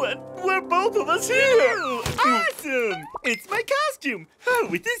too, and we're both of us here. Awesome! It's my costume. Oh,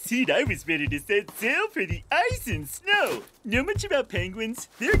 with this heat, I was ready to set sail for the ice and snow. Know much about penguins?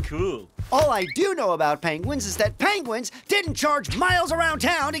 They're cool. All I do know about penguins is that penguins didn't charge miles around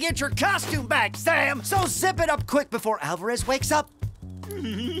town to get your costume back, Sam. So zip it up quick before Alvarez wakes up.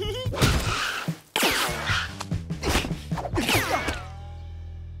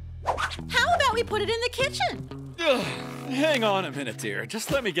 How about we put it in the kitchen. Ugh, hang on a minute, dear.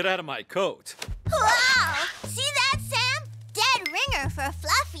 Just let me get out of my coat. Wow! See that, Sam? Dead ringer for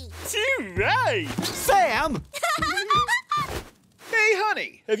Fluffy. Too right! Sam! Hey,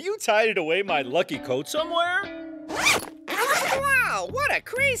 honey, have you tidied away my lucky coat somewhere? Wow, what a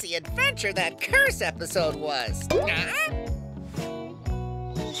crazy adventure that curse episode was. Huh?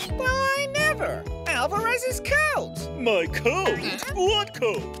 Well, I never. Alvarez's coat. My coat? What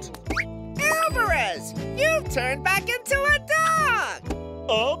coat? Alvarez, you've turned back into a dog.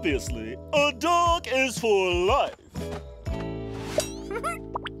 Obviously, a dog is for life.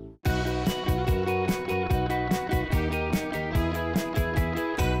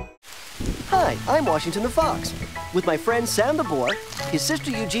 Hi, I'm Washington the Fox. With my friend Sam the boar, his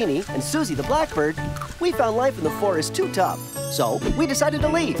sister Eugénie, and Suzie the blackbird, we found life in the forest too tough. So we decided to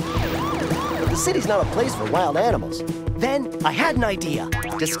leave. The city's not a place for wild animals. Then I had an idea.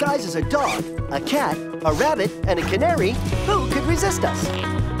 Disguised as a dog, a cat, a rabbit, and a canary, who could resist us?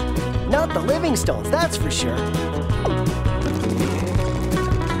 Not the Livingstones, that's for sure.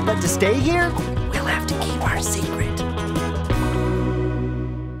 But to stay here, we'll have to keep our secret.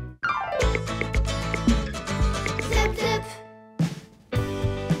 Zip, zip.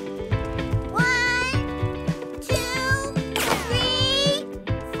 1, 2, 3,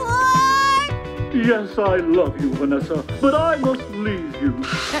 4. Yes, I love you, Vanessa, but I must leave you.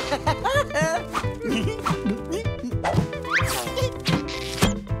 7, 8,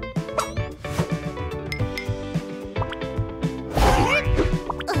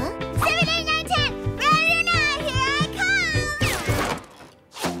 9, 10. Ready or not, here I come.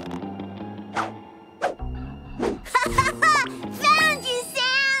 Found you,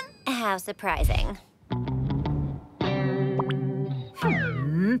 Sam. How surprising.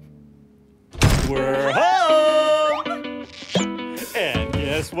 We're home! And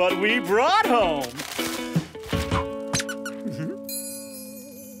guess what we brought home?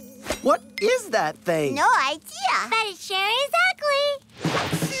 What is that thing? No idea. But it sure is ugly.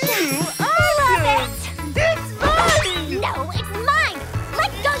 I love it! It's mine! No, it's mine!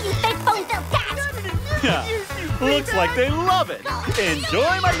 Let go, you big bone-filled cat! Yeah, looks like they love it.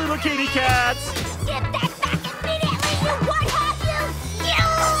 Enjoy, my little kitty cats! Get that back immediately, you warthog, you!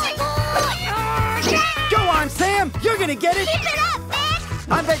 Go on, Sam. You're gonna get it. Keep it up,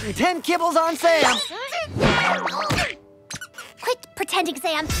 bitch! I'm betting 10 kibbles on Sam. Quit pretending,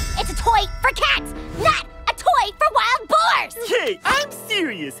 Sam. It's a toy for cats, not a toy for wild boars! Hey, I'm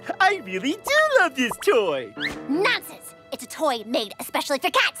serious. I really do love this toy. Nonsense! It's a toy made especially for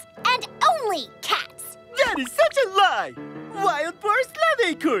cats, and only cats! That is such a lie. Wild boars love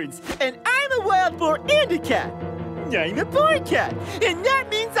acorns, and I'm a wild boar and a cat. I'm a boar cat, and that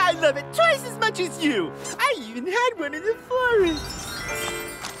means I love it twice as much as you. I even had one in the forest.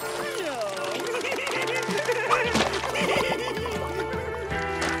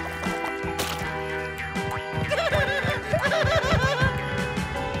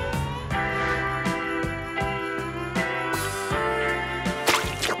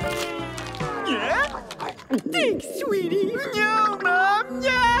 Yeah? Thanks, sweetie. No, Mom,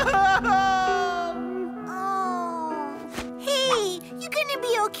 no! Oh. Hey, you gonna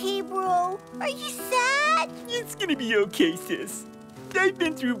be okay, bro? Are you sad? It's gonna be okay, sis. I've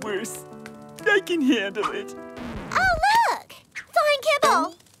been through worse. I can handle it. Oh, look! Flying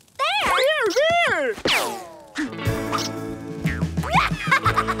kibble! There! There!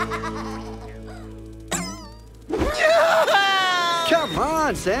 Come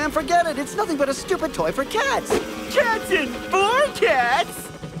on, Sam. Forget it. It's nothing but a stupid toy for cats. Cats and boar cats!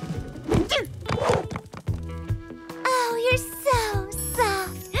 Oh, you're so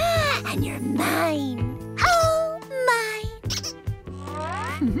soft. And you're mine. Oh, mine.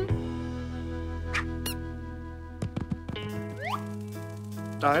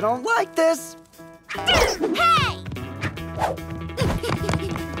 I don't like this. Hey!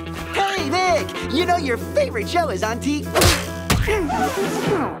 Hey, Nick. You know your favorite show is on TV.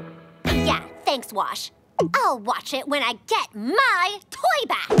 Yeah, thanks, Wash. I'll watch it when I get my toy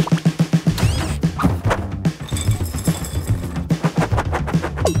back!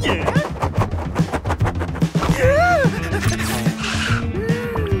 Yeah?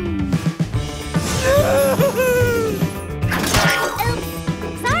 Oops,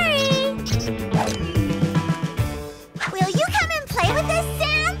 sorry. Will you come and play with us,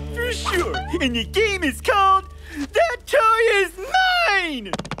 Sam? For sure. And the game is called That Toy Is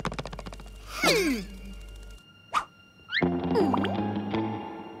Mine!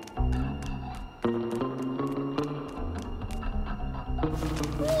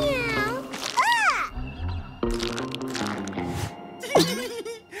 Meow. Ah!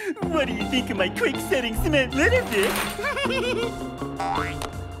 What do you think of my quick-setting cement litter bit?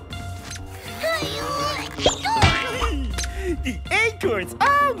 The acorn's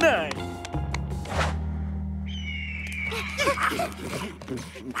all mine!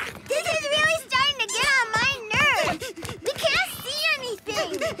 This is really starting to get on my nerves. We can't see anything.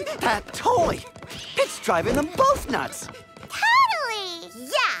 That toy! It's driving them both nuts! Totally!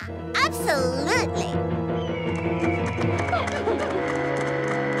 Yeah, absolutely.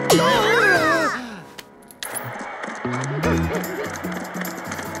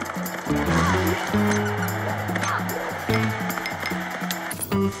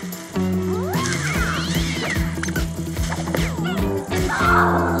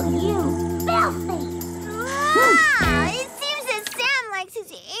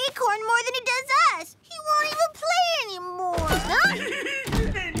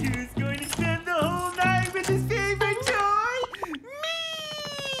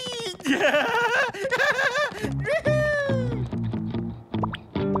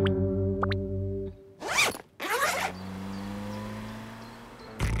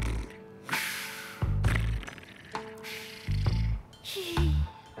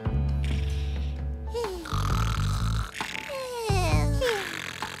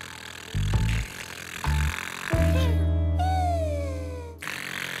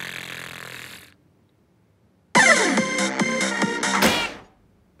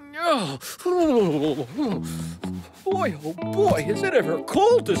 Boy, oh boy, is it ever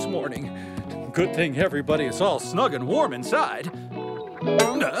cold this morning. Good thing everybody is all snug and warm inside.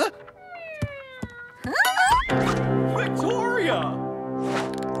 Victoria!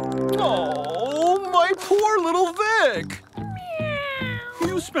 Oh, my poor little Vic!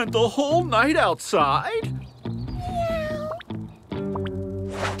 You spent the whole night outside?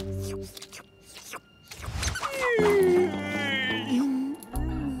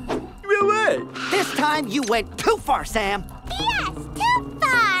 This time you went too far, Sam. Yes, too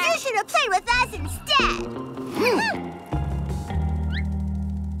far. You should have played with us instead.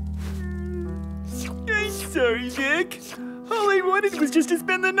 I'm sorry, Vic. All I wanted was just to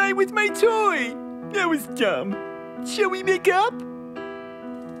spend the night with my toy. That was dumb. Shall we make up?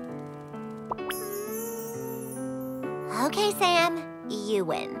 Okay, Sam, you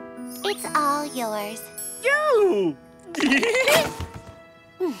win. It's all yours. Yo!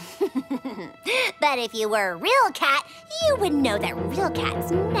 But if you were a real cat, you would know that real cats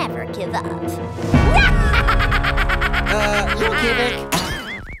never give up. You okay, Vic?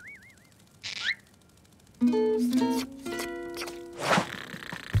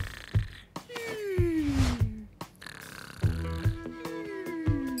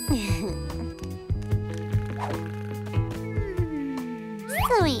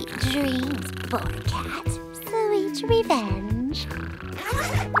 Sweet dreams, boar cat. Sweet revenge.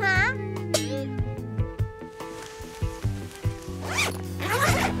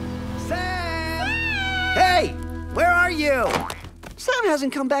 Huh? Sam! Hey! Where are you? Sam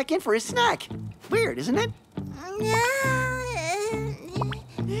hasn't come back in for his snack. Weird, isn't it?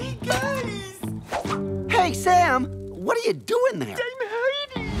 Hey, guys! Hey, Sam! What are you doing there? I'm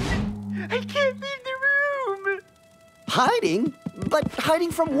hiding! I can't leave the room! Hiding? But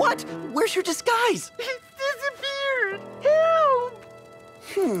hiding from what? Where's your disguise? It's disappeared! Help!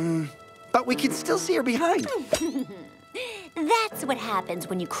 But we can still see her behind. That's what happens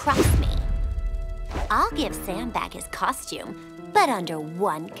when you cross me. I'll give Sam back his costume, but under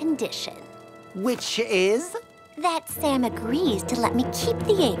one condition. Which is? That Sam agrees to let me keep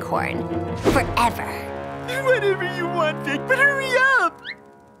the acorn forever. Whatever you want, Vic, but hurry up!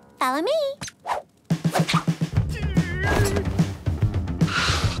 Follow me.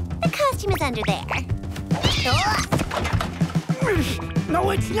 The costume is under there. No,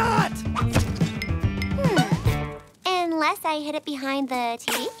 it's not! Unless I hid it behind the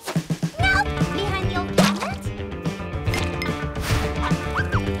TV? Nope, behind the old cabinet.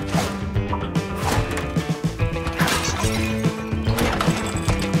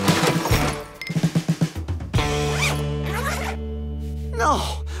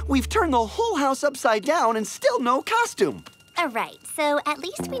 No, we've turned the whole house upside down and still no costume. All right, so at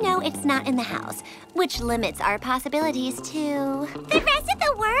least we know it's not in the house, which limits our possibilities to the rest of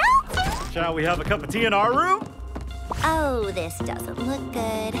the world? Shall we have a cup of tea in our room? Oh, this doesn't look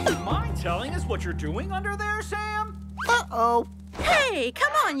good. Mind telling us what you're doing under there, Sam? Uh-oh. Hey,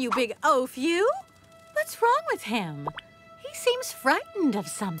 come on, you big oaf, you. What's wrong with him? He seems frightened of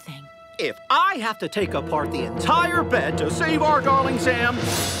something. If I have to take apart the entire bed to save our darling Sam,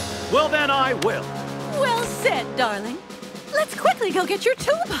 well, then I will. Well said, darling. Let's quickly go get your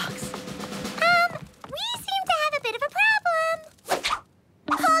toolbox. We seem to have a bit of a problem.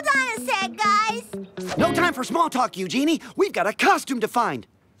 Hold on a sec, for small talk, Eugénie. We've got a costume to find.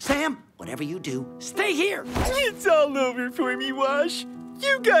 Sam, whatever you do, stay here. It's all over for me, Wash.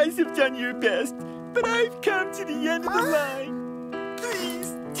 You guys have done your best, but I've come to the end of the line.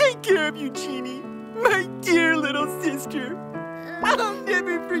 Please, take care of Eugénie, my dear little sister. I'll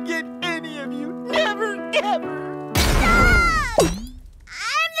never forget any of you. Never, ever. Stop!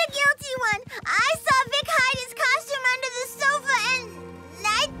 I'm the guilty one. I saw Vic hide his costume under the sofa and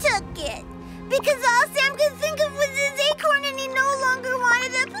I took it. Because all Sam could think of was his acorn and he no longer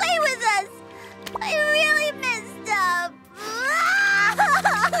wanted to play with us. I really messed up.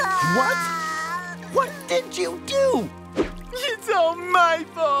 What? What did you do? It's all my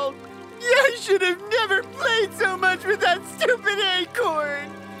fault. I should have never played so much with that stupid acorn.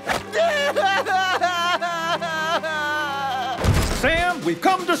 Sam, we've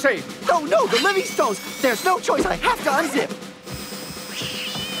come to save you. Oh no, the living stones! There's no choice, I have to unzip.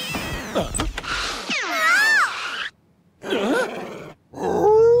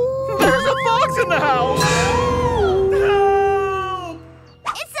 There's a fox in the house!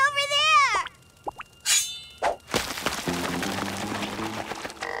 It's over there!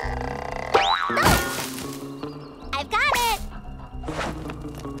 I've got it!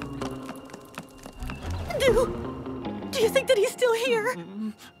 Do you think that he's still here?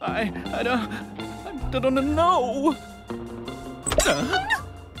 I don't know.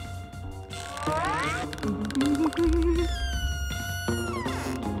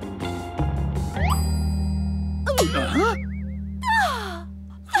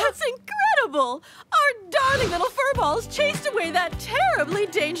 That's incredible! Our darling little furballs chased away that terribly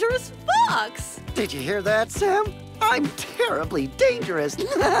dangerous fox! Did you hear that, Sam? I'm terribly dangerous.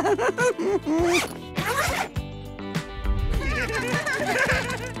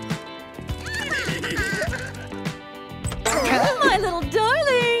 My little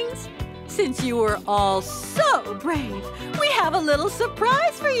darlings! Since you were all so brave, we have a little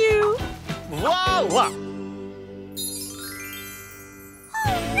surprise for you! Whoa, whoa.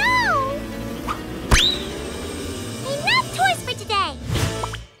 Oh no! Enough toys for today!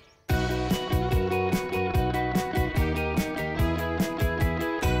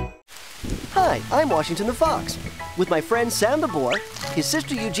 Hi, I'm Washington the Fox. With my friend Sam the boar, his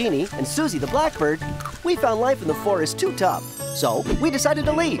sister Eugénie, and Suzie the blackbird, we found life in the forest too tough, so we decided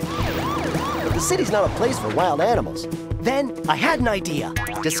to leave. But the city's not a place for wild animals. Then I had an idea.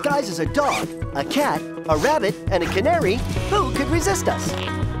 Disguised as a dog, a cat, a rabbit, and a canary, who could resist us?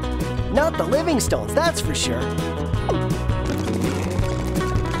 Not the Livingstones, that's for sure.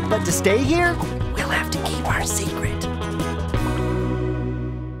 But to stay here, we'll have to keep our secret.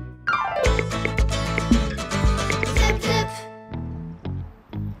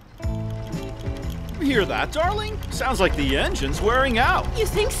 Hear that, darling? Sounds like the engine's wearing out. You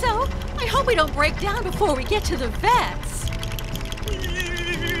think so? I hope we don't break down before we get to the vets.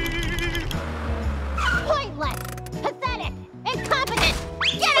 Pointless! Pathetic! Incompetent!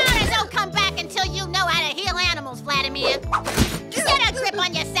 Get out and don't come back until you know how to heal animals, Vladimir! Get a grip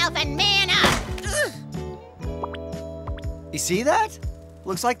on yourself and man up! You see that?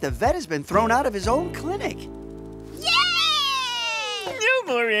 Looks like the vet has been thrown out of his own clinic. Yay! No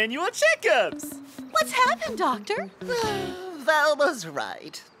more annual checkups! What's happened, Doctor? Val was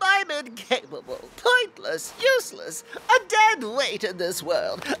right. I'm incapable, pointless, useless, a dead weight in this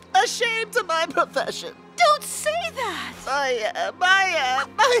world. A shame to my profession. Don't say that! I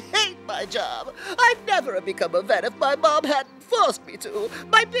hate my job. I'd never have become a vet if my mom hadn't forced me to.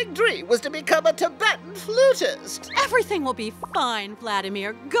 My big dream was to become a Tibetan flutist. Everything will be fine,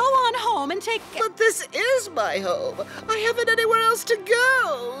 Vladimir. Go on home and take... But this is my home. I haven't anywhere else to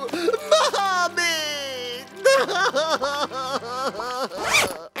go. Mommy!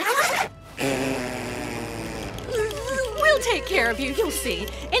 We'll take care of you, you'll see.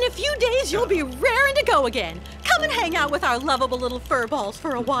 In a few days, you'll be raring to go again. Come and hang out with our lovable little furballs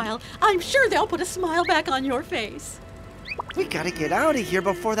for a while. I'm sure they'll put a smile back on your face. We gotta get out of here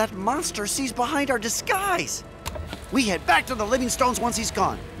before that monster sees behind our disguise. We head back to the Livingstones once he's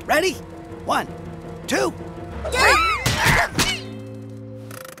gone. Ready? 1, 2, 3.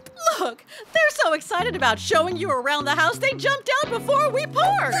 Look, they're so excited about showing you around the house, they jumped out before we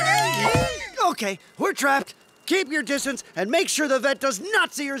parked. Okay, we're trapped. Keep your distance and make sure the vet does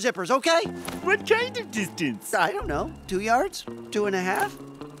not see your zippers, okay? What kind of distance? I don't know. 2 yards? 2.5?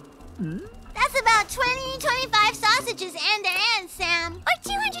 That's about 25 sausages end to end, Sam. Or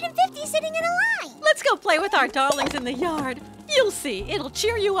 250 sitting in a line. Let's go play with our darlings in the yard. You'll see, it'll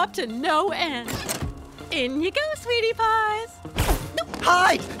cheer you up to no end. In you go, sweetie pies.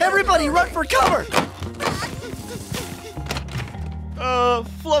 Hide! Everybody run for cover!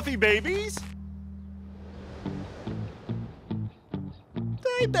 Fluffy babies?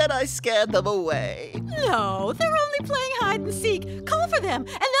 I bet I scared them away. No, they're only playing hide and seek. Call for them, and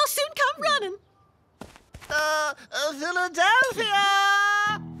they'll soon come running.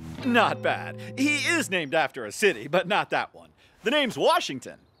 Philadelphia! Not bad. He is named after a city, but not that one. The name's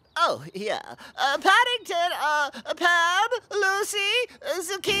Washington. Oh, yeah. Paddington, Pam, Lucy,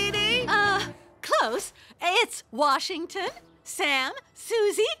 Zucchini. Close. It's Washington, Sam,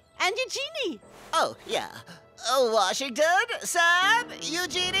 Suzie, and Eugénie. Oh, yeah. Washington, Sam,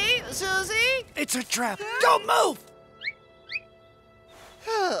 Eugénie, Suzie. It's a trap. Don't move!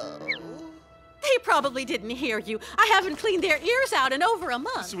 Oh. They probably didn't hear you. I haven't cleaned their ears out in over a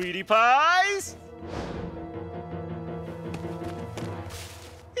month. Sweetie pies?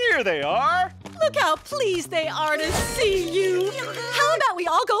 Here they are. Look how pleased they are to see you. How about we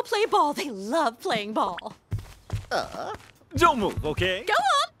all go play ball? They love playing ball. Don't move, okay? Go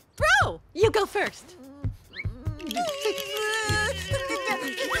on, throw. You go first.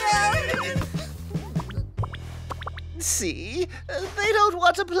 See? They don't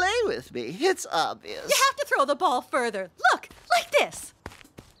want to play with me. It's obvious. You have to throw the ball further. Look, like this.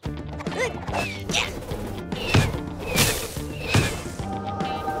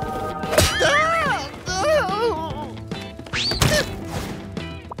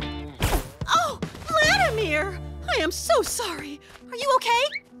 Oh, Vladimir! I am so sorry. Are you okay?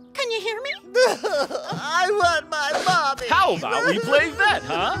 Can you hear me? I want my mommy. How about we play vet,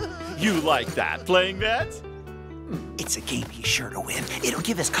 huh? You like that, playing vet? It's a game he's sure to win. It'll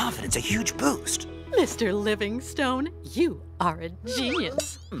give his confidence a huge boost. Mr. Livingstone, you are a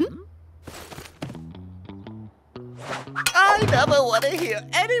genius. I never want to hear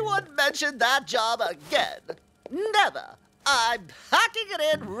anyone mention that job again. Never. I'm packing it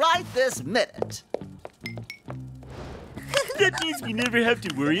in right this minute. That means we never have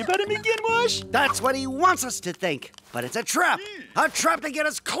to worry about him again, Wash? That's what he wants us to think. But it's a trap. A trap to get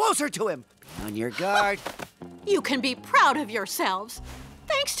us closer to him. Be on your guard. You can be proud of yourselves.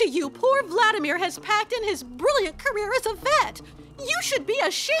 Thanks to you, poor Vladimir has packed in his brilliant career as a vet. You should be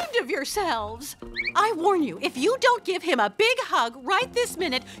ashamed of yourselves. I warn you, if you don't give him a big hug right this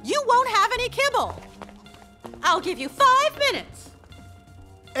minute, you won't have any kibble. I'll give you 5 minutes.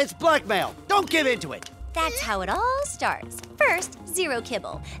 It's blackmail. Don't give in to it. That's how it all starts. First, 0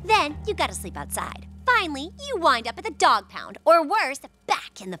 kibble. Then, you gotta sleep outside. Finally, you wind up at the dog pound, or worse,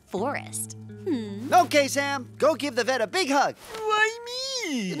 back in the forest. Okay, Sam. Go give the vet a big hug. Why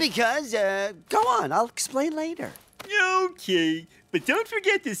me? Because, go on. I'll explain later. Okay, but don't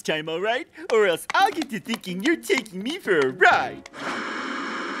forget this time, all right? Or else I'll get to thinking you're taking me for a ride.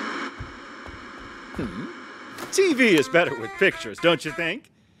 TV is better with pictures, don't you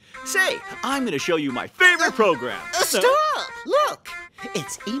think? Say, I'm going to show you my favorite program. Stop! Look!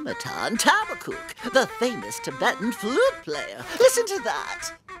 It's Imatan Tabakuk, the famous Tibetan flute player. Listen to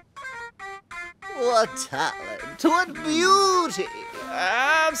that. What talent, what beauty.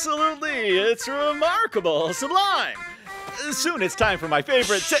 Absolutely, it's remarkable, sublime. Soon it's time for my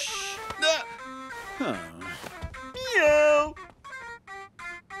favorite Meow.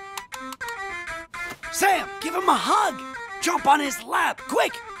 Sam, give him a hug. Jump on his lap,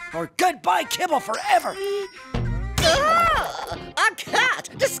 quick, or goodbye kibble forever. A cat!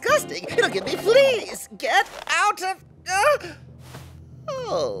 Disgusting! It'll give me fleas! Get out of...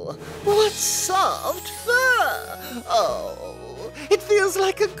 Oh, what soft fur! Oh, it feels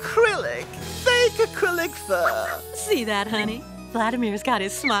like acrylic. Fake acrylic fur. See that, honey? Vladimir's got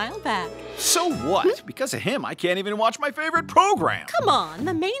his smile back. So what? Because of him, I can't even watch my favorite program. Come on,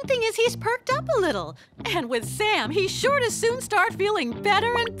 the main thing is he's perked up a little. And with Sam, he's sure to soon start feeling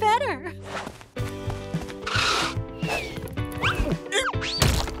better and better.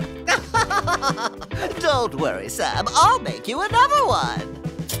 Don't worry, Sam. I'll make you another one.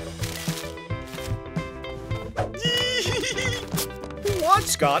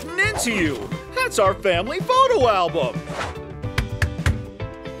 What's gotten into you? That's our family photo album.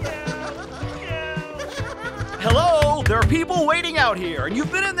 Hello, there are people waiting out here, and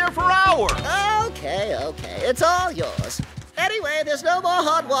you've been in there for hours. Okay, it's all yours. Anyway, there's no more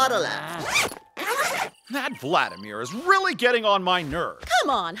hot water left. That Vladimir is really getting on my nerves. Come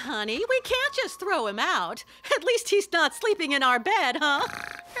on, honey. We can't just throw him out. At least he's not sleeping in our bed, huh?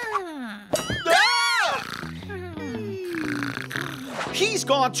 He's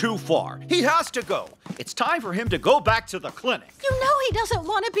gone too far. He has to go. It's time for him to go back to the clinic. You know he doesn't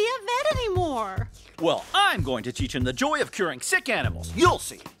want to be a vet anymore. Well, I'm going to teach him the joy of curing sick animals. You'll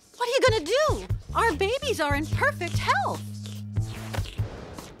see. What are you going to do? Our babies are in perfect health.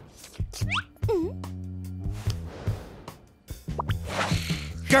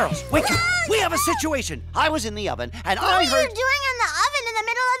 Girls, wake up. We have a situation. I was in the oven, and What I were heard... you doing in the oven in the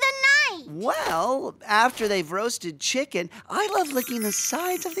middle Well, after they've roasted chicken, I love licking the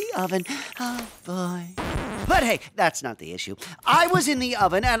sides of the oven. Oh, boy. But hey, that's not the issue. I was in the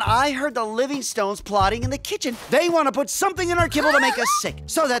oven and I heard the Livingstones plotting in the kitchen. They want to put something in our kibble to make us sick,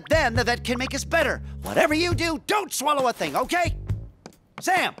 so that then the vet can make us better. Whatever you do, don't swallow a thing, okay?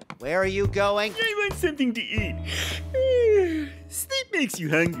 Sam, where are you going? I want something to eat. Sleep makes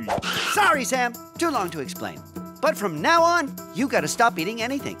you hungry. Sorry, Sam. Too long to explain. But from now on, you gotta stop eating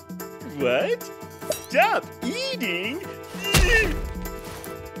anything. What? Stop eating?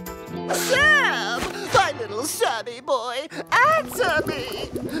 Sam! My little Sammy boy! Answer me!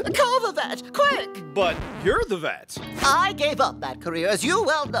 Call the vet, quick! But you're the vet. I gave up that career, as you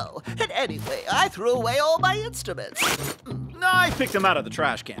well know. And anyway, I threw away all my instruments. I picked them out of the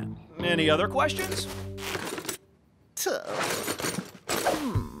trash can. Any other questions?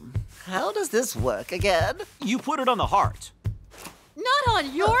 How does this work again? You put it on the heart. Not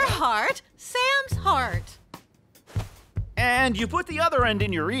on your heart, Sam's heart. And you put the other end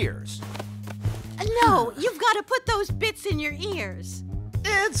in your ears. No, you've got to put those bits in your ears.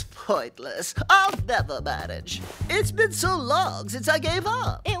 It's pointless. I'll never manage. It's been so long since I gave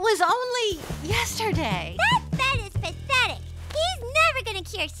up. It was only yesterday. That vet is pathetic. He's never gonna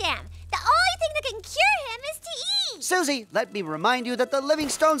cure Sam. The only thing that can cure him is to eat. Suzie, let me remind you that the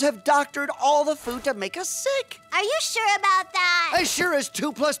Livingstones have doctored all the food to make us sick. Are you sure about that? As sure as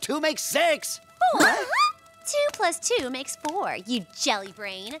 2 + 2 makes 6. 4. 2 + 2 makes 4, you jelly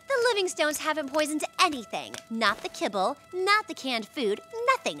brain. The Livingstones haven't poisoned anything. Not the kibble, not the canned food,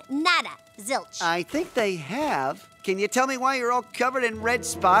 nothing, nada, zilch. I think they have. Can you tell me why you're all covered in red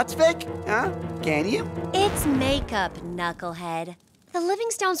spots, Vic? Huh? Can you? It's makeup, knucklehead. The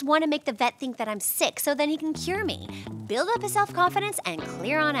Livingstones want to make the vet think that I'm sick so then he can cure me, build up his self-confidence, and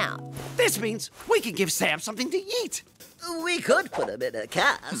clear on out. This means we can give Sam something to eat. We could put him in a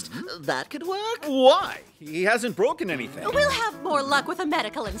cast. That could work. Why? He hasn't broken anything. We'll have more luck with a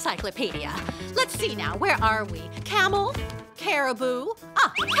medical encyclopedia. Let's see now, where are we? Camel? Caribou?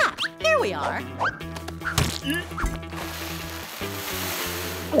 Ah, cat. Here we are.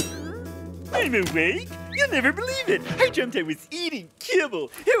 I'm awake. You'll never believe it. I dreamt I was eating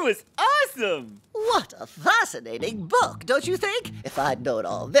kibble. It was awesome. What a fascinating book, don't you think? If I'd known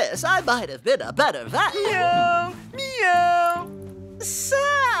all this, I might have been a better vet. Meow, meow.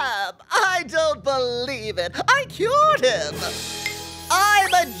 Sam! I don't believe it. I cured him.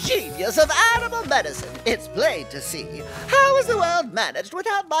 I'm a genius of animal medicine. It's plain to see. How has the world managed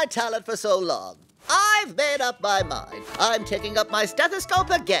without my talent for so long? I've made up my mind. I'm taking up my stethoscope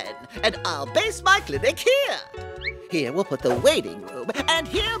again, and I'll base my clinic here. Here we'll put the waiting room, and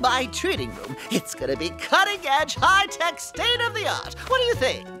here my treating room. It's gonna be cutting-edge, high-tech, state-of-the-art. What do you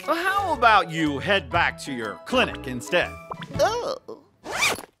think? How about you head back to your clinic instead? Oh.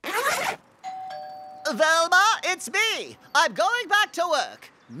 Velma, it's me. I'm going back to work.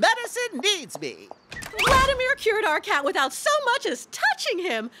 Medicine needs me. Vladimir cured our cat without so much as touching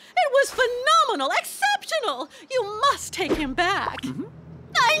him. It was phenomenal, exceptional. You must take him back.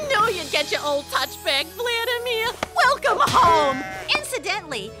 I knew you'd get your old touchback, Vladimir. Welcome home.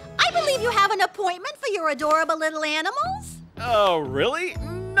 Incidentally, I believe you have an appointment for your adorable little animals. Oh, really?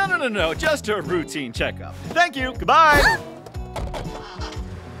 No. Just a routine checkup. Thank you. Goodbye.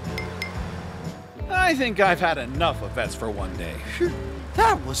 I think I've had enough of vets for one day.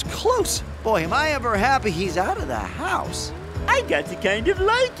 That was close. Boy, am I ever happy he's out of the house. I got to kind of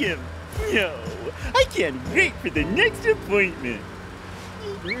like him. No, I can't wait for the next appointment.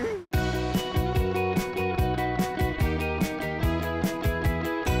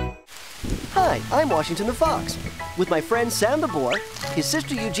 Hi, I'm Washington the Fox. With my friend Sam the Boar, his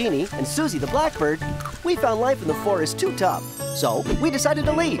sister Eugénie, and Suzie the Blackbird, we found life in the forest too tough. So we decided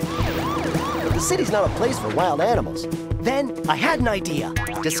to leave. But the city's not a place for wild animals. Then I had an idea.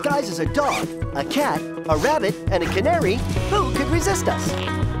 Disguised as a dog, a cat, a rabbit, and a canary, who could resist us?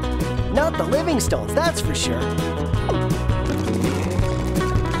 Not the Livingstones, that's for sure.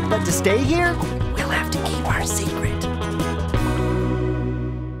 But to stay here, we'll have to keep our secret.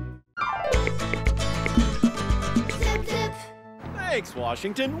 Thanks,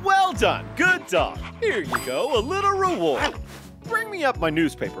 Washington. Well done. Good dog. Here you go, a little reward. Bring me up my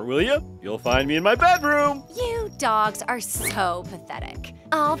newspaper, will you? You'll find me in my bedroom. You dogs are so pathetic.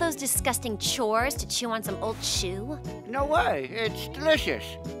 All those disgusting chores to chew on some old shoe. No way, it's delicious.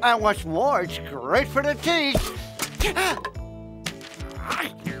 And what's more, it's great for the teeth.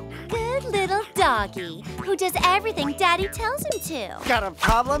 Good little doggy who does everything Daddy tells him to. Got a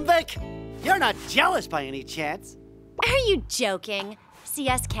problem, Vic? You're not jealous by any chance? Are you joking? See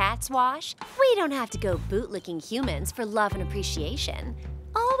us cats, Wash? We don't have to go bootlicking humans for love and appreciation.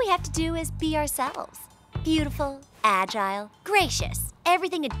 All we have to do is be ourselves. Beautiful, agile, gracious.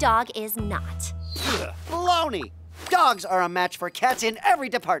 Everything a dog is not. Baloney! Dogs are a match for cats in every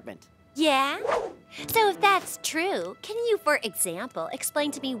department. Yeah? So if that's true, can you, for example,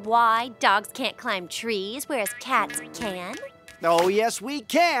 explain to me why dogs can't climb trees, whereas cats can? Oh, yes, we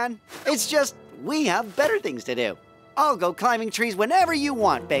can. It's just we have better things to do. I'll go climbing trees whenever you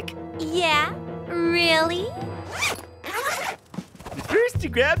want, Vic. Yeah? Really? The first to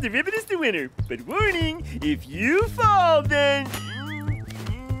grab the ribbon is the winner. But warning, if you fall, then...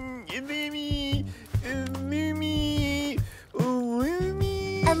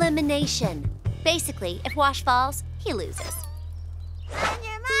 Elimination. Basically, if Wash falls, he loses. On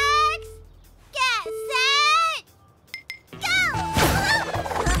your marks, get set, go!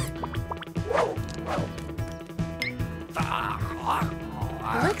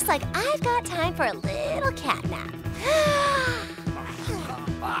 Looks like I've got time for a little cat nap.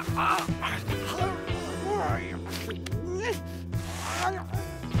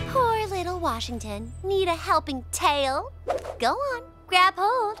 Poor little Washington. Need a helping tail? Go on, grab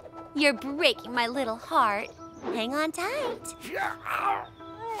hold. You're breaking my little heart. Hang on tight.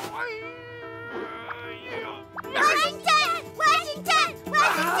 Washington! Washington!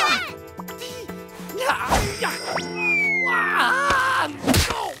 Washington!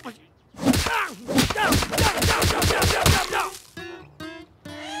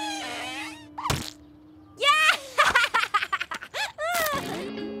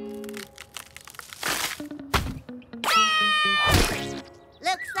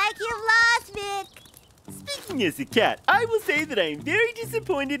 Looks like you've lost, Vic. Speaking as a cat, I will say that I am very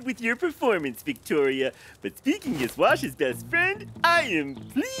disappointed with your performance, Victoria. But speaking as Wash's best friend, I am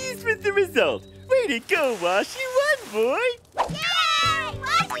pleased with the result. Way to go, Wash. You won, boy. Yay!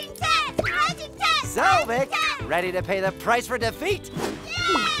 Washington! Washington! So, Vic, ready to pay the price for defeat?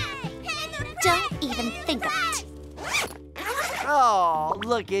 Don't even think of it. Oh,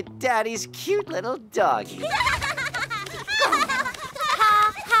 look at Daddy's cute little doggy.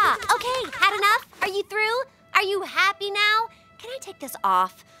 Ha! Okay, had enough? Are you through? Are you happy now? Can I take this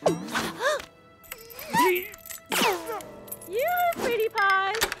off? You pretty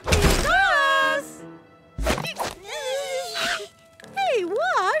pie. Us. Hey,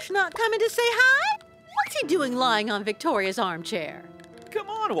 Wash, not coming to say hi? What's he doing lying on Victoria's armchair? Come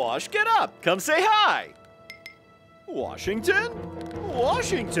on, Wash, get up. Come say hi. Washington?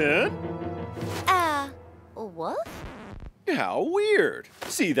 Washington? Wolf? How weird.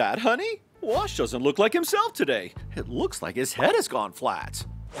 See that, honey? Wash doesn't look like himself today. It looks like his head has gone flat.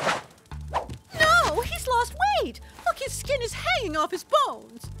 No, he's lost weight. Look, his skin is hanging off his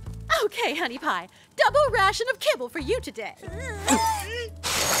bones. Okay, honey pie, double ration of kibble for you today.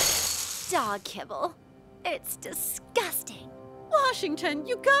 Dog kibble. It's disgusting. Washington,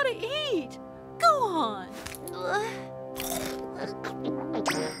 you gotta eat. Go on.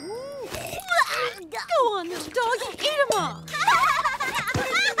 Go on, little doggy, eat him up.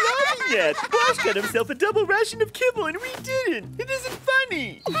 Yet, Wash got himself a double ration of kibble and we didn't. It isn't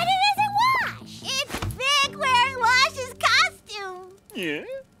funny. And it isn't Wash. It's Vic wearing Wash's costume. Yeah?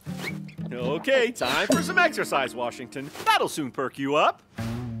 Okay, time for some exercise, Washington. That'll soon perk you up.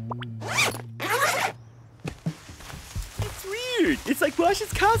 It's weird. It's like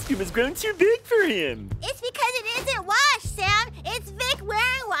Wash's costume has grown too big for him. It's because it isn't Wash, Sam. It's Vic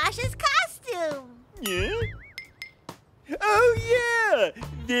wearing Wash's costume. Yeah? Oh, yeah!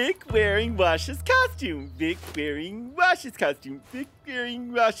 Vic wearing Wash's costume. Vic wearing Wash's costume. Vic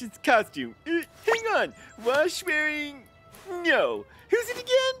wearing Wash's costume. Hang on. Wash wearing... No. Who's it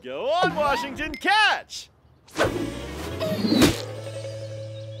again? Go on, Washington, catch!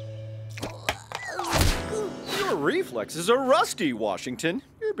 Your reflexes are rusty, Washington.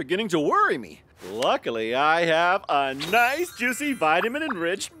 You're beginning to worry me. Luckily, I have a nice, juicy,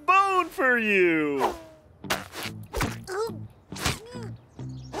 vitamin-enriched bone for you.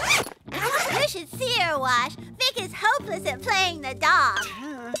 You should see her, Wash. Vic is hopeless at playing the dog.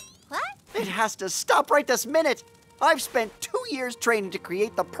 What? It has to stop right this minute. I've spent 2 years training to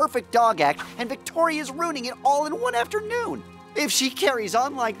create the perfect dog act, and Victoria's ruining it all in one afternoon. If she carries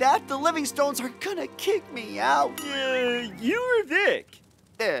on like that, the Livingstones are gonna kick me out. You or Vic?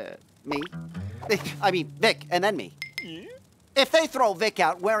 Me. I mean, Vic, and then me. Yeah? If they throw Vic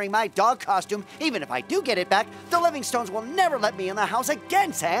out wearing my dog costume, even if I do get it back, the Livingstones will never let me in the house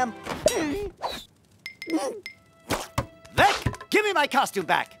again, Sam. Vic, give me my costume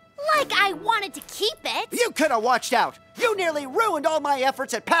back. Like I wanted to keep it. You could have watched out. You nearly ruined all my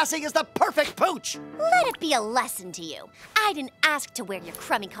efforts at passing as the perfect pooch. Let it be a lesson to you. I didn't ask to wear your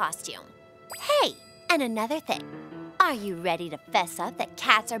crummy costume. Hey, and another thing. Are you ready to fess up that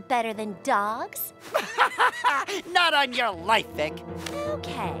cats are better than dogs? Not on your life, Vic.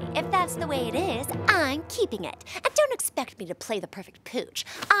 Okay, if that's the way it is, I'm keeping it. And don't expect me to play the perfect pooch.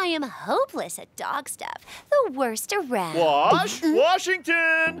 I am hopeless at dog stuff. The worst around.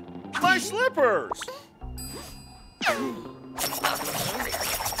 Washington! My slippers!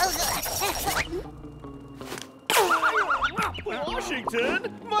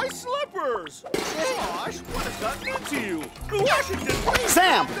 Washington, my slippers! Gosh, what has gotten into you? Washington, please!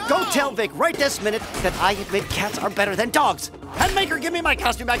 Sam, go tell Vic right this minute that I admit cats are better than dogs. And make her give me my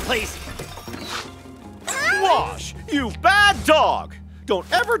costume back, please. Wash, you bad dog! Don't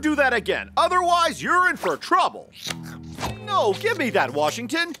ever do that again, otherwise you're in for trouble. No, give me that,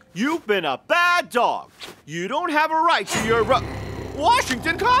 Washington. You've been a bad dog. You don't have a right to your...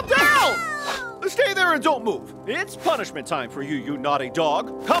 Washington, calm down! Stay there and don't move. It's punishment time for you, you naughty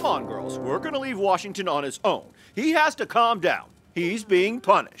dog. Come on, girls. We're gonna leave Washington on his own. He has to calm down. He's being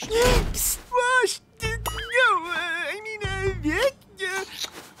punished. Wash, Vic,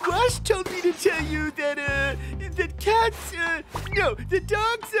 Wash told me to tell you that, that cats, no, the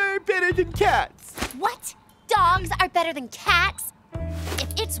dogs are better than cats. What? Dogs are better than cats? If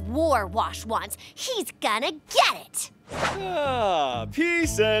it's war Wash wants, he's gonna get it. Ah,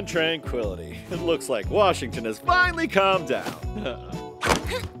 peace and tranquility. It looks like Washington has finally calmed down.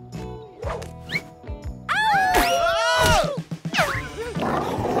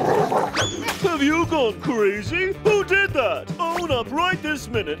 Have you gone crazy? Who did that? Own up right this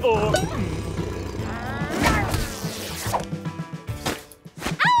minute, or...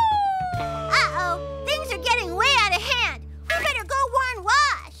 Uh-oh, things are getting way out of hand. We better go warn Wash.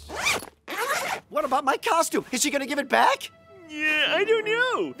 What about my costume? Is she gonna give it back? Yeah, I don't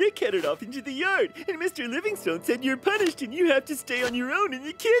know. Vic headed off into the yard, and Mr. Livingstone said you're punished and you have to stay on your own in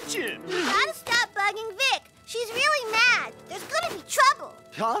the kitchen. You gotta stop bugging Vic. She's really mad. There's gonna be trouble.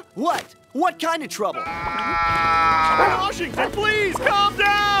 Huh? What? What kind of trouble? Washington, please, calm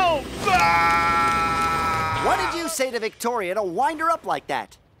down! What did you say to Victoria to wind her up like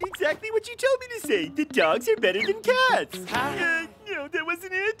that? Exactly what you told me to say. The dogs are better than cats. No, that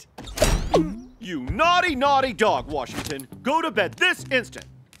wasn't it. You naughty, naughty dog, Washington. Go to bed this instant.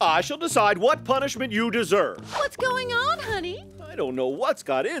 I shall decide what punishment you deserve. What's going on, honey? I don't know what's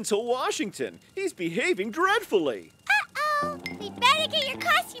got into Washington. He's behaving dreadfully. Uh-oh. We better get your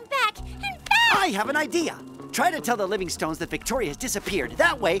costume back, and fast! I have an idea. Try to tell the Livingstones that Victoria has disappeared.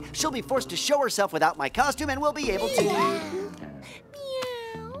 That way, she'll be forced to show herself without my costume, and we'll be able to... Meow.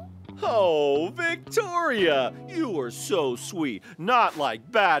 Oh, Victoria, you were so sweet. Not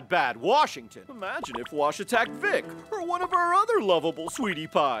like bad Washington. Imagine if Wash attacked Vic, or one of our other lovable sweetie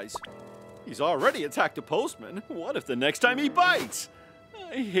pies. He's already attacked the postman. What if the next time he bites?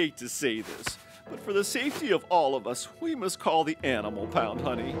 I hate to say this, but for the safety of all of us, we must call the animal pound,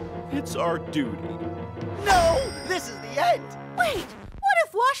 honey. It's our duty. No! This is the end! Wait, what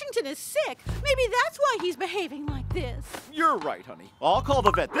if Washington is sick? Maybe that's why he's behaving like this. You're right, honey. I'll call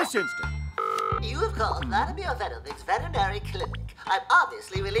the vet this instant. You have called Vladimir Venovic's veterinary clinic. I'm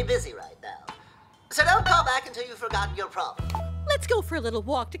obviously really busy right now. So don't call back until you've forgotten your problem. Let's go for a little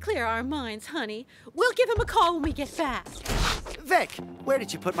walk to clear our minds, honey. We'll give him a call when we get back. Vic, where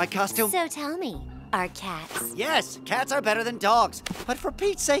did you put my costume? So tell me, are cats? Yes, cats are better than dogs. But for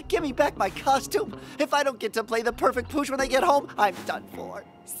Pete's sake, give me back my costume. If I don't get to play the perfect pooch when they get home, I'm done for.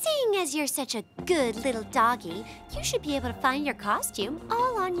 Seeing as you're such a good little doggy, you should be able to find your costume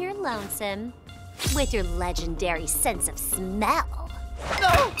all on your lonesome. With your legendary sense of smell.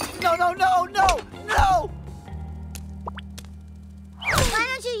 No! No, no, no, no, no! Why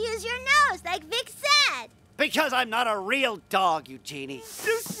don't you use your nose like Vic said? Because I'm not a real dog, Eugénie.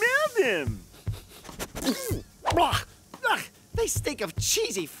 So smell them. They stink of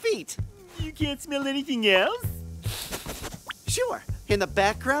cheesy feet. You can't smell anything else? Sure. In the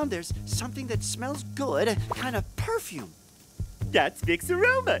background, there's something that smells good, a kind of perfume. That's Vic's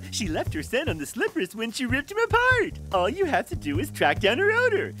aroma. She left her scent on the slippers when she ripped him apart. All you have to do is track down her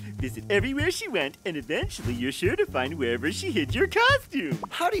odor. Visit everywhere she went, and eventually you're sure to find wherever she hid your costume.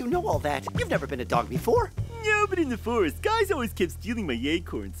 How do you know all that? You've never been a dog before. No, but in the forest, guys always kept stealing my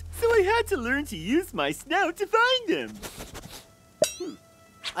acorns, so I had to learn to use my snout to find them.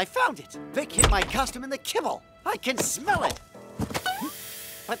 I found it. Vic hid my costume in the kibble. I can smell it.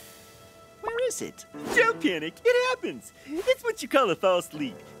 But where is it? Don't panic. It happens. It's what you call a false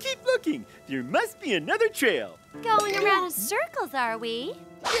lead. Keep looking. There must be another trail. Going around in circles, are we?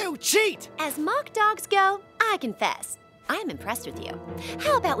 You cheat! As mock dogs go, I confess. I'm impressed with you.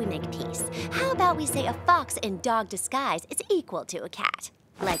 How about we make peace? How about we say a fox in dog disguise is equal to a cat?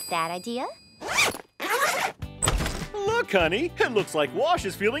 Like that idea? Look, honey, it looks like Wash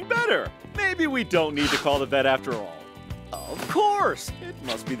is feeling better. Maybe we don't need to call the vet after all. Of course! It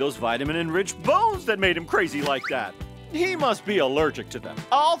must be those vitamin-enriched bones that made him crazy like that. He must be allergic to them.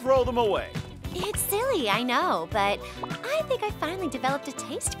 I'll throw them away. It's silly, I know, but I think I finally developed a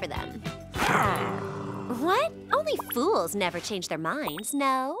taste for them. What? Only fools never change their minds,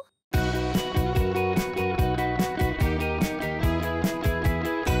 no?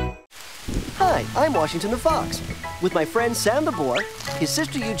 Hi, I'm Washington the Fox. With my friend Sam the Boar, his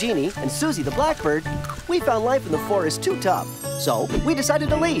sister Eugénie, and Suzie the Blackbird, we found life in the forest too tough, so we decided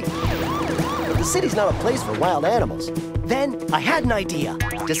to leave. But the city's not a place for wild animals. Then I had an idea.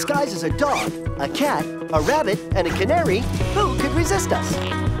 Disguised as a dog, a cat, a rabbit, and a canary, who could resist us?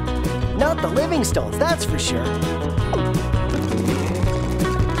 Not the Livingstones, that's for sure.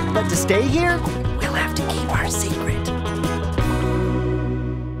 But to stay here, we'll have to keep our secret.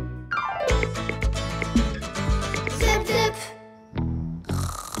 Zip, zip.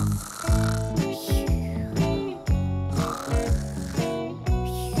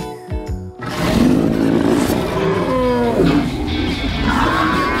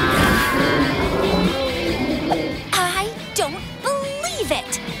 I don't believe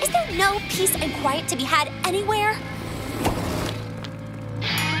it! Is there no peace and quiet to be had anywhere?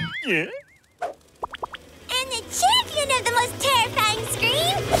 Yeah? And the champion of the most terrifying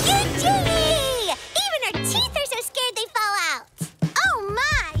scream, Eugénie! Even her teeth are so scared they fall out. Oh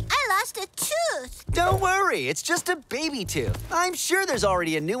my, I lost a tooth. Don't worry, it's just a baby tooth. I'm sure there's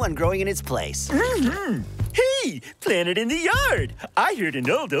already a new one growing in its place. Mm-hmm. Hey, plant it in the yard. I heard an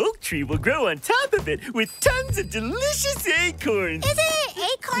old oak tree will grow on top of it with tons of delicious acorns. Isn't it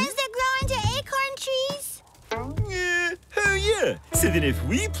acorns that grow into acorn trees? Yeah, oh yeah. So then if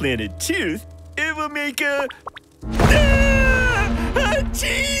we plant a tooth, it will make a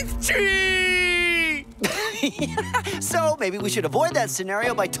teeth tree! So maybe we should avoid that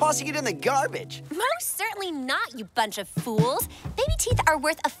scenario by tossing it in the garbage. Most certainly not, you bunch of fools. Baby teeth are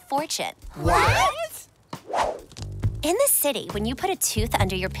worth a fortune. What? In the city, when you put a tooth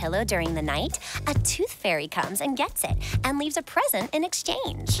under your pillow during the night, a tooth fairy comes and gets it and leaves a present in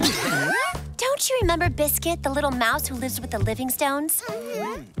exchange. Don't you remember Biscuit, the little mouse who lives with the Livingstones?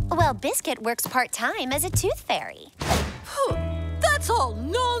 Well, Biscuit works part-time as a tooth fairy. That's all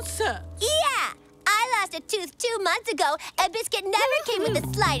nonsense. Yeah, I lost a tooth 2 months ago, and Biscuit never came with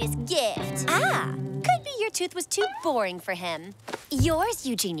the slightest gift. Ah, could be your tooth was too boring for him. Yours,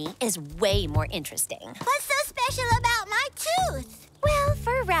 Eugénie, is way more interesting. What's so special about my tooth? Well,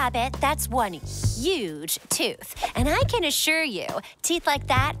 for a rabbit, that's one huge tooth. And I can assure you, teeth like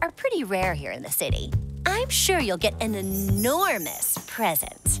that are pretty rare here in the city. I'm sure you'll get an enormous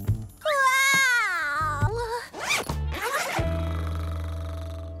present. Wow!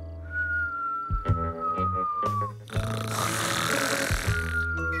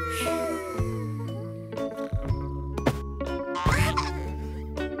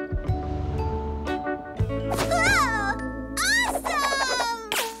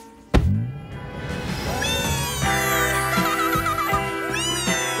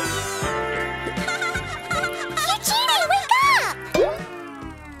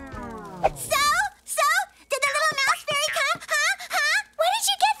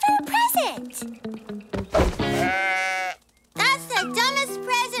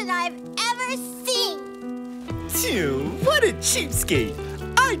 What a cheapskate!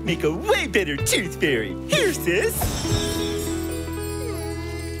 I'd make a way better tooth fairy. Here, sis.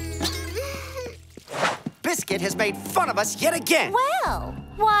 Biscuit has made fun of us yet again. Well,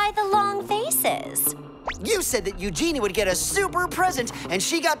 why the long faces? You said that Eugénie would get a super present, and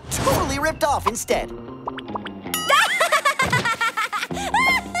she got totally ripped off instead.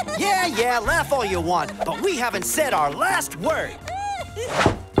 Yeah, laugh all you want, but we haven't said our last word.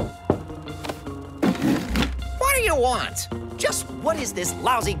 What do you want? Just what is this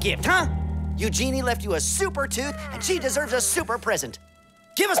lousy gift, huh? Eugénie left you a super tooth, and she deserves a super present.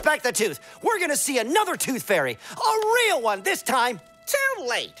 Give us back the tooth. We're gonna see another tooth fairy. A real one this time. Too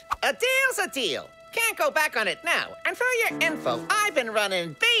late. A deal's a deal. Can't go back on it now. And for your info, I've been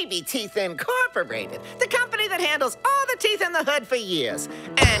running Baby Teeth Incorporated, the company that handles all the teeth in the hood for years.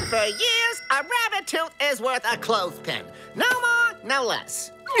 And for years, a rabbit tooth is worth a clothespin. No more, no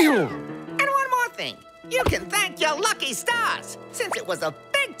less. And one more thing. You can thank your lucky stars. Since it was a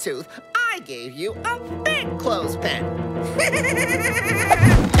big tooth, I gave you a big clothespin.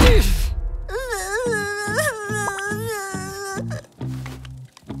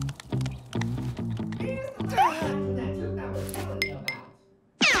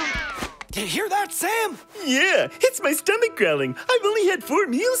 Did you hear that, Sam? Yeah, it's my stomach growling. I've only had 4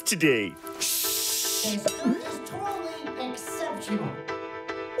 meals today. It's totally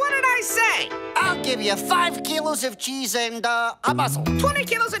I say? I'll give you 5 kilos of cheese and a mussel. 20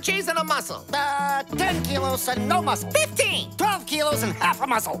 kilos of cheese and a mussel. 10 kilos and no mussel. 15. 12 kilos and half a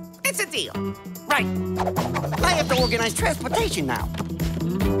mussel. It's a deal. Right. I have to organize transportation now.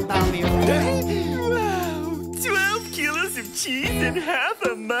 I'll be right. Wow, 12 kilos of cheese and half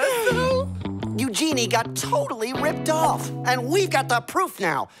a mussel? Eugénie got totally ripped off, and we've got the proof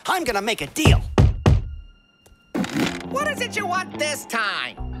now. I'm gonna make a deal. What is it you want this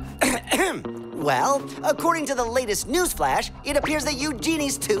time? Well, according to the latest news flash, it appears that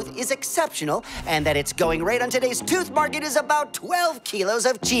Eugenie's tooth is exceptional, and that its going rate on today's tooth market is about 12 kilos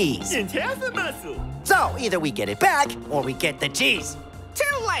of cheese. And half a mussel. So, either we get it back, or we get the cheese.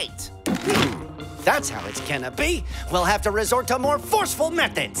 Too late. That's how it's gonna be. We'll have to resort to more forceful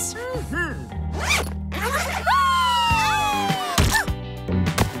methods. This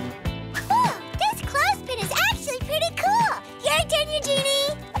clothespin is actually pretty cool. Your turn,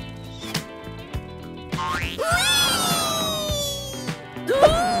 Eugénie.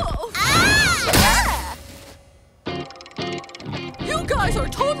 You guys are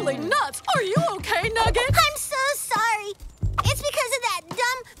totally nuts. Are you okay, Nugget? I'm so sorry. It's because of that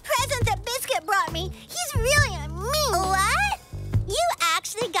dumb present that Biscuit brought me. He's really mean. What? You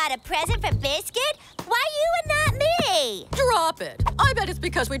actually got a present for Biscuit? Why you and not me? Drop it. I bet it's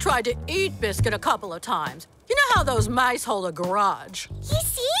because we tried to eat Biscuit a couple of times. You know how those mice hold a grudge. You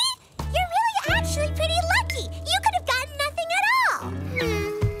see? You're really actually pretty lucky. You could have gotten nothing at all.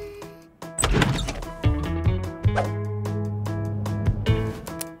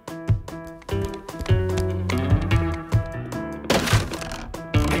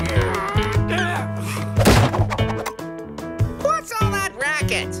 What's all that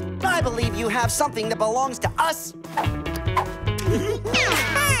racket? I believe you have something that belongs to us.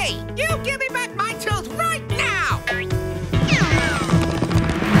 Hey, you give me back my tooth right now!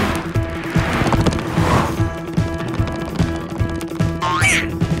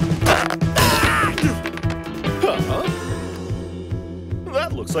 Huh?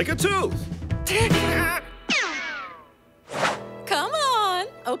 That looks like a tooth. Come on,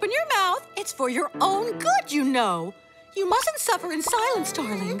 open your mouth. It's for your own good, you know. You mustn't suffer in silence,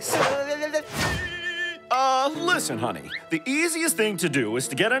 darlings. Listen, honey. The easiest thing to do is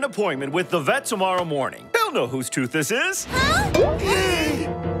to get an appointment with the vet tomorrow morning. They'll know whose tooth this is.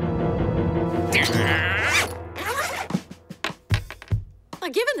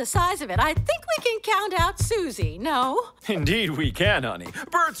 Given the size of it, I think we can count out Suzie, no? Indeed we can, honey.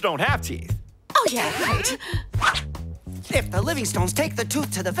 Birds don't have teeth. Oh, yeah, right. If the Livingstones take the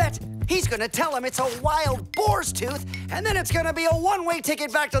tooth to the vet, he's gonna tell him it's a wild boar's tooth, and then it's gonna be a one-way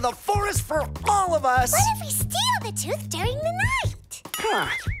ticket back to the forest for all of us. What if we steal the tooth during the night? Huh.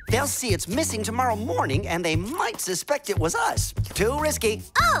 They'll see it's missing tomorrow morning, and they might suspect it was us. Too risky.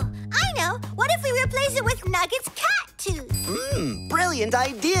 Oh, I know. What if we replace it with Nugget's cat tooth? Brilliant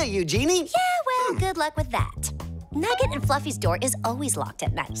idea, Eugénie. Yeah, well, good luck with that. Nugget and Fluffy's door is always locked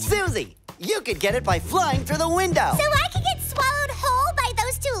at night. Suzie, you could get it by flying through the window. So I could get swallowed whole by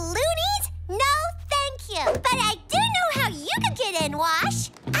those two loonies? No, thank you. But I do know how you could get in,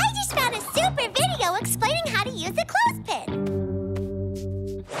 Wash. I just found a super video explaining how to use the clothespin.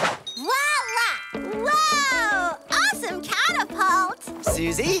 Voila! Whoa! Awesome catapult!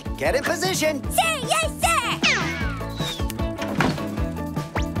 Suzie, get in position. Sir, yes, sir!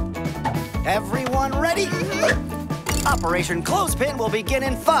 Everyone ready? Operation Clothespin will begin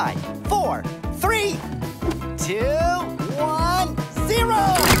in 5, 4, 3, 2, 1,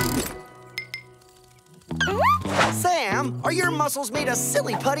 0! Sam, are your muscles made of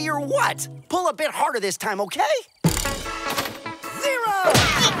silly putty or what? Pull a bit harder this time, okay? 0!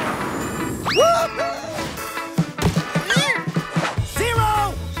 0!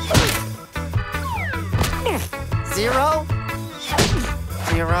 0!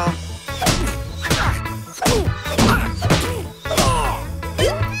 0!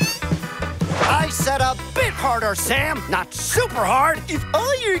 I said a bit harder, Sam, not super hard. If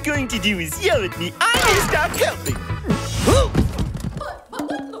all you're going to do is yell at me, I'm gonna stop helping. But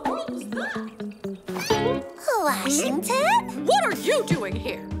what in the world was that? Washington? What are you doing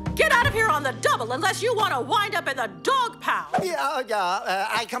here? Get out of here on the double unless you want to wind up in the dog pound.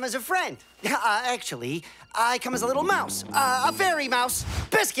 I come as a friend. Actually, I come as a little mouse. A fairy mouse.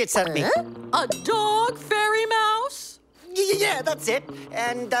 Biscuit sent me. A dog fairy mouse? Yeah, that's it.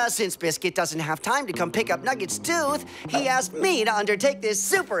 And since Biscuit doesn't have time to come pick up Nugget's tooth, he asked me to undertake this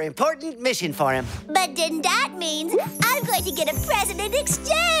super important mission for him. But then that means I'm going to get a present in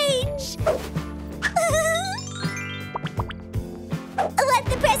exchange. What's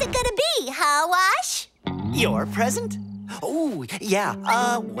the present gonna be, huh, Wash? Your present? Oh, yeah.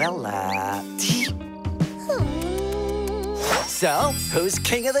 So, who's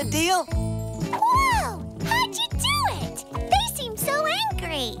king of the deal? Whoa! How'd you do it? They seem so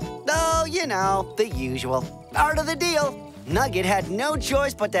angry. Oh, you know, the usual. Part of the deal. Nugget had no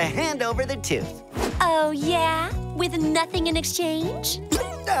choice but to hand over the tooth. Oh, yeah? With nothing in exchange?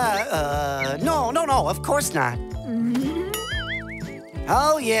 No, of course not.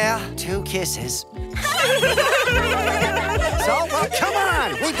 Oh, yeah, 2 kisses. So, come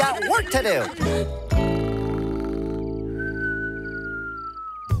on, we got work to do.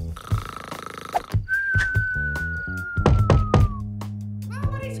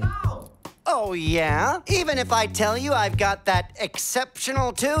 Oh, yeah? Even if I tell you I've got that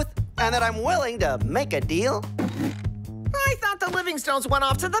exceptional tooth and that I'm willing to make a deal? I thought the Livingstones went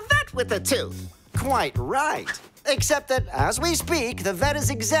off to the vet with the tooth. Quite right. Except that, as we speak, the vet is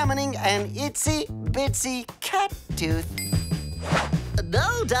examining an itsy-bitsy cat tooth.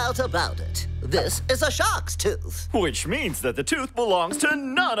 No doubt about it. This is a shark's tooth. Which means that the tooth belongs to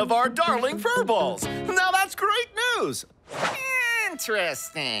none of our darling furballs. Now that's great news.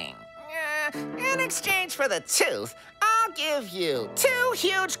 Interesting. In exchange for the tooth, I'll give you 2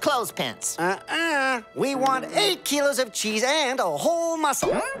 huge clothespins. We want 8 kilos of cheese and a whole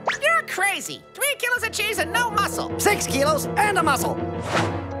muscle. You're crazy. 3 kilos of cheese and no muscle. 6 kilos and a muscle. Do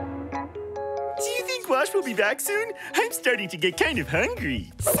you think Wash will be back soon? I'm starting to get kind of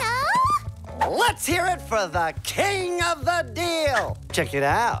hungry. So? Let's hear it for the king of the deal. Check it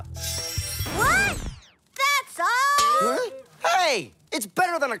out. What? That's all? Huh? Hey, it's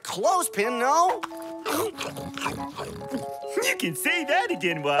better than a clothespin, no? You can say that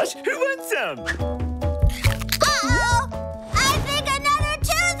again, Wash. Who wants some? Uh-oh! I think another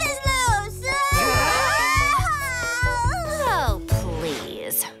tooth is loose! Oh,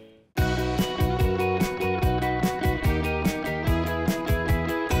 please.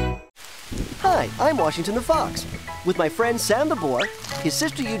 Hi, I'm Washington the Fox. With my friend Sam the boar, his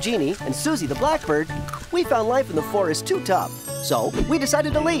sister Eugénie, and Suzie the blackbird, we found life in the forest too tough. So we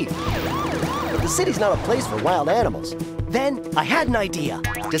decided to leave. But the city's not a place for wild animals. Then I had an idea.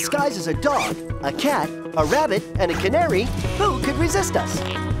 Disguised as a dog, a cat, a rabbit, and a canary, who could resist us?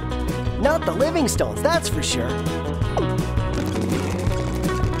 Not the Livingstones, that's for sure.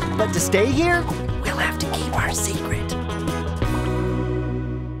 But to stay here, we'll have to keep our secret.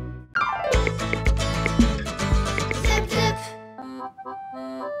 Zip, zip.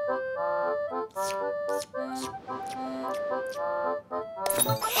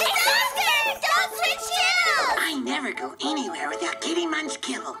 I never go anywhere without Kitty Munch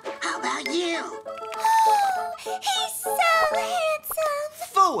kibble. How about you? He's so handsome.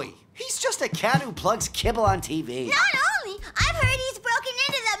 Phooey! He's just a cat who plugs kibble on TV. Not only, I've heard he's broken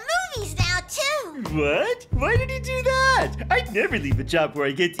into the movies now, too. What? Why did he do that? I'd never leave a job where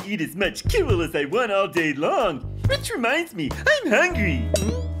I get to eat as much kibble as I want all day long. Which reminds me, I'm hungry.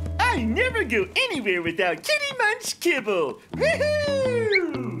 I never go anywhere without Kitty Munch kibble.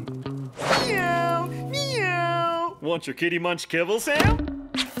 Woohoo! Meow, meow. Want your Kitty Munch kibble, Sam?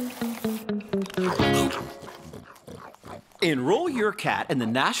 Enroll your cat in the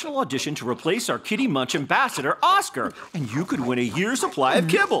national audition to replace our Kitty Munch ambassador, Oscar, and you could win a year's supply of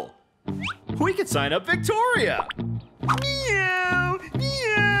kibble. We could sign up Victoria. Meow,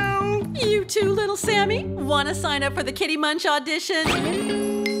 meow. You too, little Sammy, want to sign up for the Kitty Munch audition?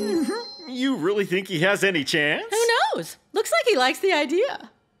 You really think he has any chance? Who knows? Looks like he likes the idea.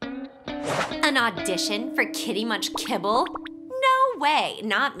 An audition for Kitty Munch kibble? No way,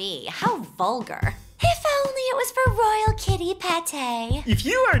 not me. How vulgar. If only it was for Royal Kitty Pate. If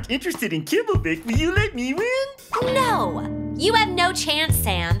you aren't interested in kibble, Vic, will you let me win? No, you have no chance,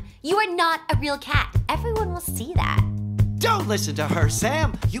 Sam. You are not a real cat. Everyone will see that. Don't listen to her,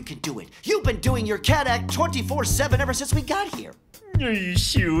 Sam. You can do it. You've been doing your cat act 24/7 ever since we got here. Are you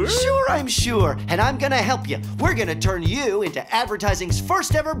sure? Sure, I'm sure. And I'm gonna help you. We're gonna turn you into advertising's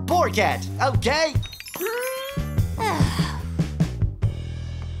first ever boar cat, okay?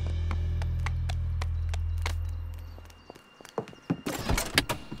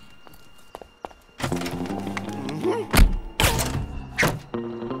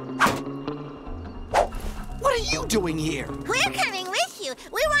 What are you doing here? We're coming with you.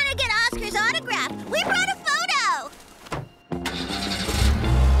 We want to get Oscar's autograph. We brought a photo.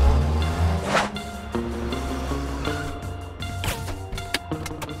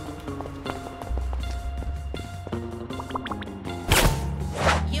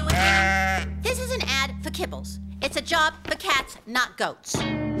 This is an ad for kibbles. It's a job for cats, not goats.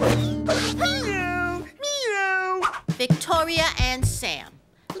 Meow, meow. Victoria and Sam.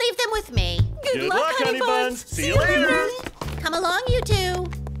 Leave them with me. Good luck, honey buns. See you later. Come along, you two.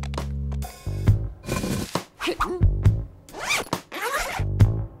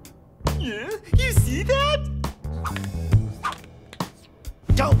 Yeah, you see that?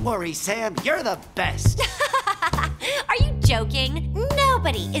 Don't worry, Sam. You're the best. Are you joking?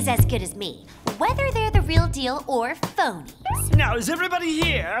 Nobody is as good as me, whether they're the real deal or phonies. Now, is everybody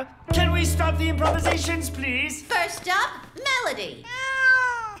here? Can we start the improvisations, please? First up, Melody.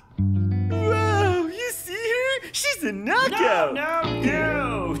 Wow, you see her? She's a knockout.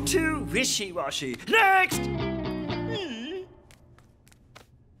 No. Too wishy-washy. Next!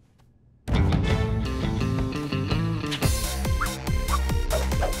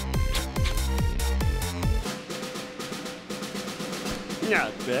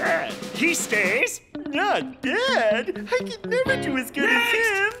 Not bad. He stays. Not bad. I could never do as good as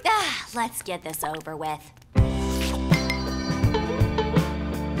him. Let's get this over with.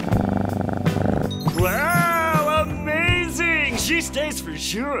 Wow, amazing! She stays for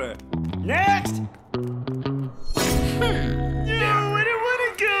sure. Next! No, I don't want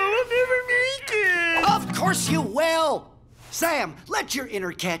to go. I'll never make it. Of course you will. Sam, let your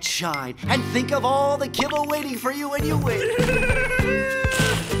inner cat shine and think of all the kibble waiting for you when you win.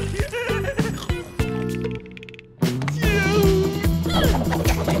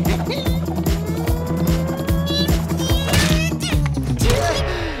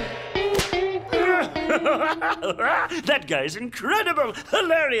 That guy's incredible,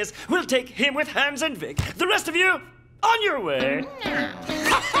 hilarious. We'll take him with Hans and Vic. The rest of you, on your way. I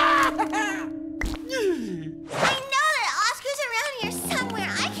know that Oscar's around here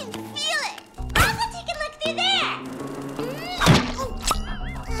somewhere. I can feel it. I'll go take a look through there.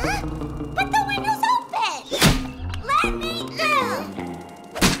 Huh? But the window's open. Let me through.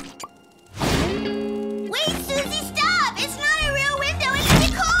 Wait, Suzie, stop. It's not a real window. It's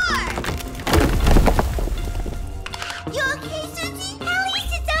decor. You okay, Suzie? At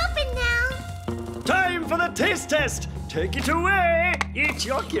least it's open now. Time for the taste test. Take it away. Eat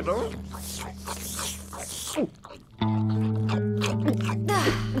your kibble.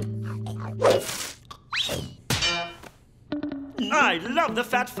 I love the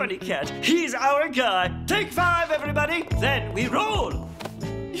fat funny cat. He's our guy. Take 5, everybody. Then we roll.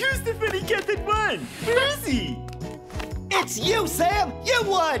 Who's the funny cat that won? Where is he? It's you, Sam. You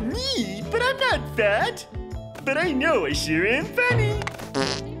won. Me? But I'm not fat. But I know I sure am funny.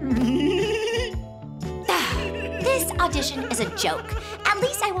 This audition is a joke. At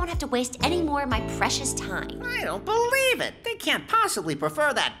least I won't have to waste any more of my precious time. I don't believe it. They can't possibly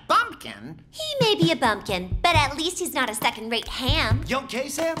prefer that bumpkin. He may be a bumpkin, but at least he's not a second-rate ham. You okay,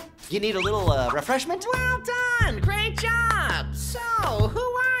 Sam? You need a little refreshment? Well done. Great job. So, who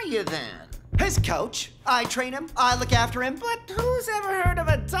are you then? His coach. I train him. I look after him. But who's ever heard of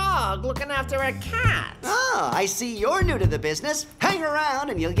a dog looking after a cat? Ah, I see you're new to the business. Hang around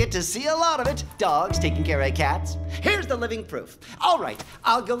and you'll get to see a lot of it. Dogs taking care of cats. Here's the living proof. All right,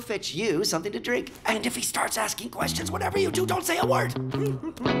 I'll go fetch you something to drink. And if he starts asking questions, whatever you do, don't say a word.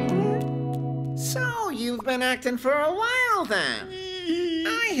 So, you've been acting for a while then.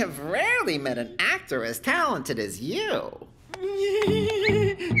 I have rarely met an actor as talented as you. Look,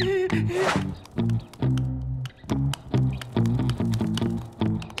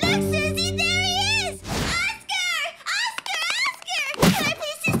 Suzie, there he is! Oscar! Oscar! Oscar! Can I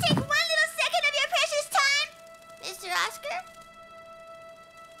please just take 1 little second of your precious time? Mr. Oscar?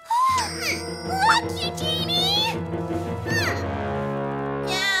 Look, Eugénie!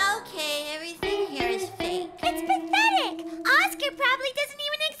 Yeah, okay, everything here is fake. It's pathetic! Oscar probably doesn't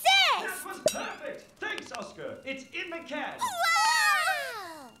even exist! That was perfect. Thanks, Oscar. It's in the can.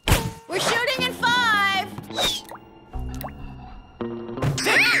 Wow! We're shooting in 5.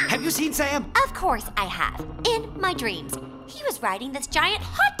 Have you seen Sam? Of course I have. In my dreams. He was riding this giant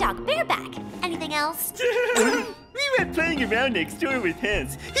hot dog bareback. Anything else? We went playing around next door with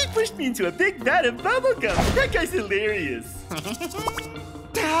Hans. He pushed me into a big vat of bubblegum. That guy's hilarious.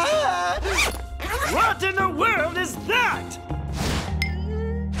 What in the world is that?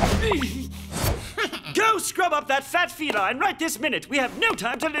 Go scrub up that fat feline right this minute. We have no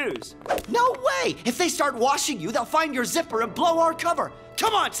time to lose. No way! If they start washing you, they'll find your zipper and blow our cover.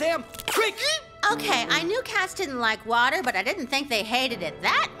 Come on, Sam. Quick! Okay, I knew cats didn't like water, but I didn't think they hated it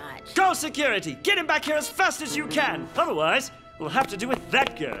that much. Go, security. Get him back here as fast as you can. Otherwise, we'll have to do with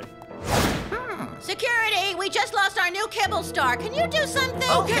that guy. Security, we just lost our new kibble star. Can you do something?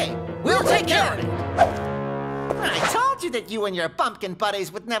 Okay, we'll take care of it. I told you that you and your bumpkin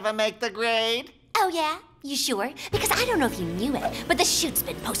buddies would never make the grade. Oh, yeah? You sure? Because I don't know if you knew it, but the shoot's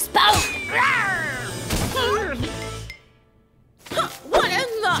been postponed. What in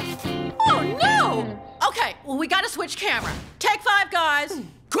the... Oh, no! Okay, Okay, well, we gotta switch camera. Take 5, guys.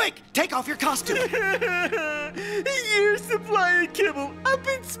 Quick, take off your costume. Your supply of kibble up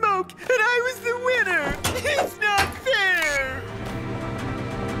in smoke, and I was the winner. It's not fair.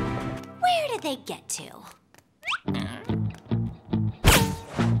 Where did they get to?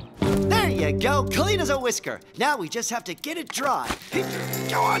 There you go, clean as a whisker. Now we just have to get it dry.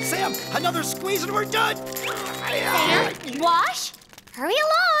 Go on, Sam. Another squeeze and we're done. Sam, wash. Hurry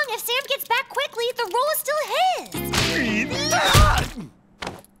along. If Sam gets back quickly, the roll is still his.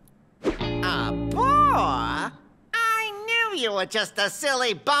 A boar? I knew you were just a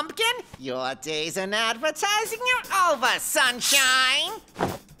silly bumpkin. Your days in advertising are over, sunshine.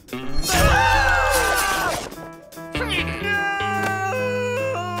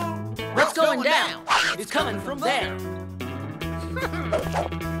 What's going down? It's coming from there.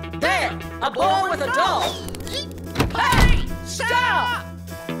 There, a boar with a doll. Hey, stop!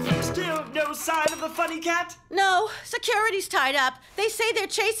 Still no sign of the funny cat? No, security's tied up. They say they're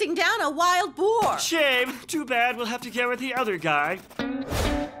chasing down a wild boar. Shame. Too bad. We'll have to go with the other guy. Look,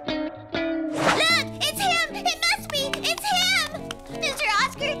 it's him. It must be. It's him. Mr.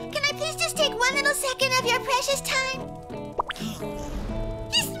 Oscar, can I please just take one little second of your precious time? He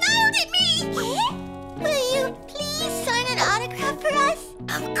smiled at me. Will you please sign an autograph for us?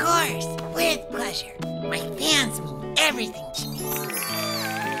 Of course, with pleasure. My fans mean everything to me.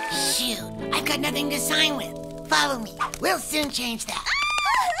 Shoot, I've got nothing to sign with. Follow me. We'll soon change that.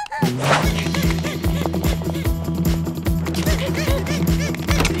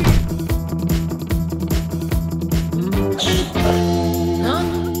 Huh?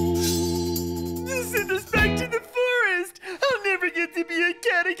 You sent us back to the forest. I'll never get to be a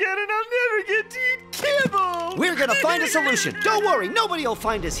cat again, and I'll never get to eat kibble. We're gonna find a solution. Don't worry, nobody will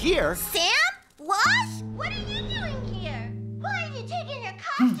find us here. Sam? Wash? What are you doing here? Why are you taking your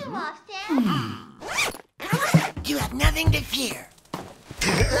costume off, Sam? You have nothing to fear.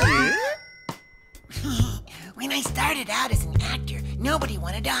 When I started out as an actor, nobody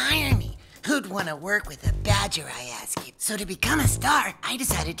wanted to hire me. Who'd want to work with a badger, I ask you? So to become a star, I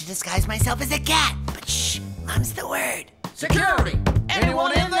decided to disguise myself as a cat. But shh, mum's the word. Security!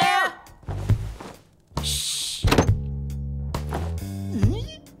 Anyone in there? Shh.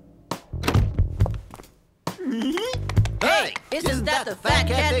 Hey, Isn't that the fat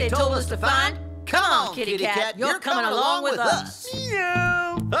cat they told us to find? Come on, kitty cat. You're coming along with us.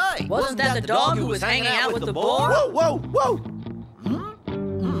 Meow. Hey, Wasn't that the dog who was hanging out with the boar? Whoa, whoa, whoa!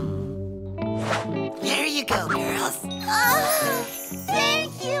 There you go, girls. Oh,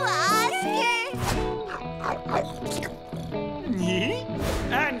 thank you, Oscar.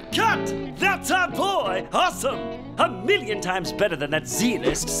 And cut! That's our boy! Awesome! A million times better than that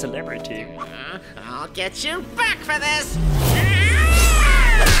Z-list celebrity. I'll get you back for this.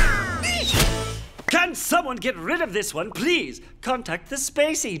 Can someone get rid of this one, please? Contact the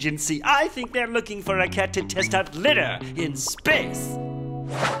space agency. I think they're looking for a cat to test out litter in space.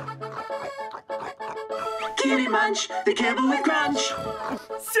 Kitty Munch, the kibble with crunch.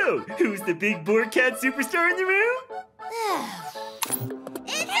 So, who's the big boar cat superstar in the room?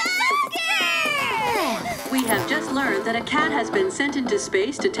 It's Oscar! We have just learned that a cat has been sent into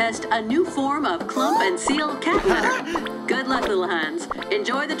space to test a new form of clump and seal cat litter. Good luck, little hands.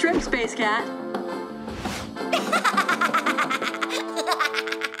 Enjoy the trip, Space Cat.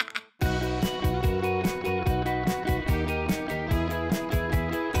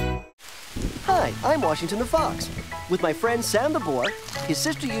 Hi, I'm Washington the Fox. With my friend Sam the Boar, his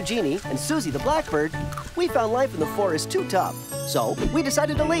sister Eugénie, and Suzie the Blackbird, we found life in the forest too tough, so we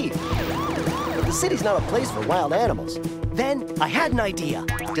decided to leave. The city's not a place for wild animals. Then I had an idea.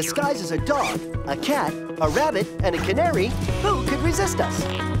 Disguised as a dog, a cat, a rabbit, and a canary, who could resist us?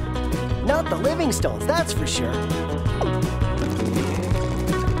 Not the Livingstones, that's for sure.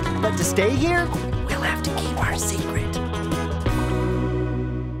 But to stay here, We'll have to keep our secret.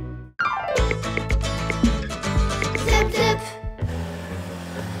 Zip, zip.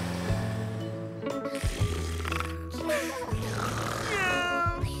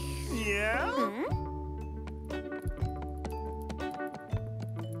 Yeah?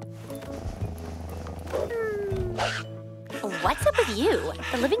 What's up with you?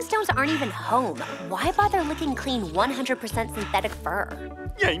 The Livingstones aren't even home. Why bother licking clean 100% synthetic fur?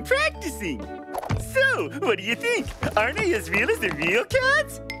 I'm practicing. So, what do you think? Aren't I as real as the real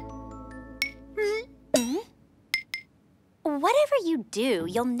cats? Whatever you do,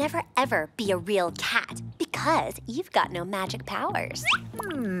 you'll never ever be a real cat because you've got no magic powers.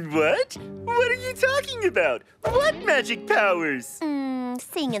 What? What are you talking about? What magic powers?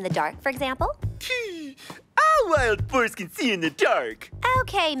 Seeing in the dark, for example? All wild boars can see in the dark.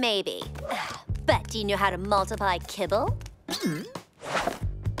 Okay, maybe. But do you know how to multiply kibble?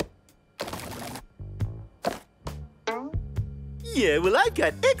 Yeah, well, I've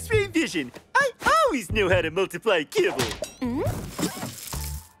got X-ray vision. I always know how to multiply kibble.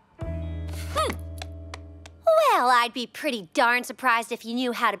 Well, I'd be pretty darn surprised if you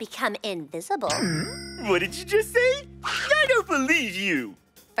knew how to become invisible. What did you just say? I don't believe you.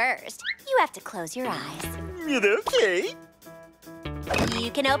 First, you have to close your eyes. Okay.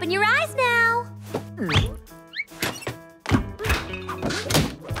 You can open your eyes now.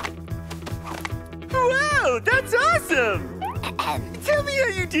 Wow, that's awesome! Tell me how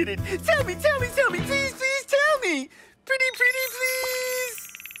you did it. Tell me, please, please tell me. Pretty, please.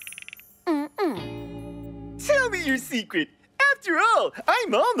 Tell me your secret. After all,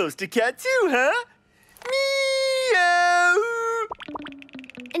 I'm almost a cat too, huh? Meow.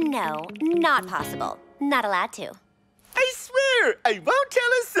 No, not possible. Not allowed to. I swear, I won't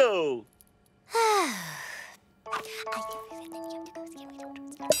tell a soul.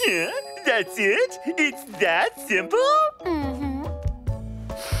 Yeah, that's it? It's that simple?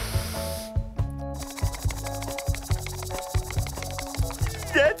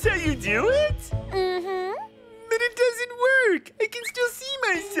 That's how you do it? But it doesn't work. I can still see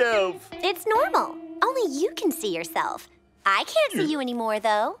myself. It's normal. Only you can see yourself. I can't see you anymore,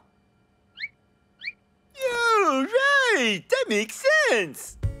 though. Oh, right. That makes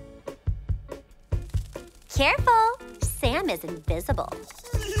sense. Careful. Sam is invisible.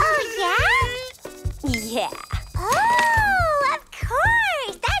 Oh, yeah? Yeah. Oh, of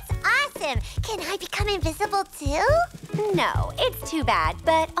course! That's awesome! Can I become invisible too? No, it's too bad,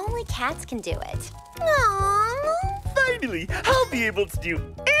 but only cats can do it. Aww. Finally, I'll be able to do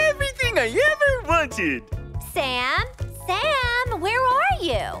everything I ever wanted. Sam? Sam, where are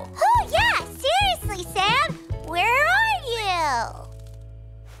you? Oh, yeah! Seriously, Sam! Where are you?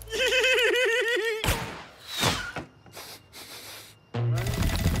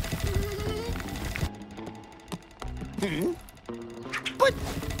 But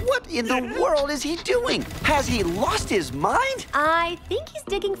what in the world is he doing? Has he lost his mind? I think he's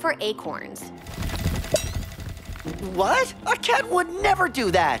digging for acorns. What? A cat would never do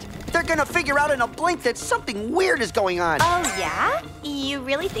that. They're gonna figure out in a blink that something weird is going on. Oh, yeah? You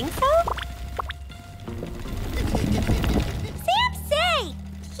really think so? Sam say!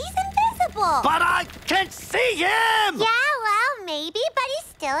 He's invisible! But I can see him! Yeah, well, maybe, but he's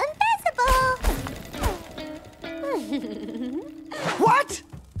still invisible. What?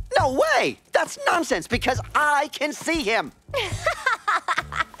 No way! That's nonsense because I can see him.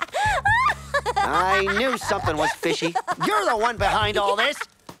 I knew something was fishy. You're the one behind all this.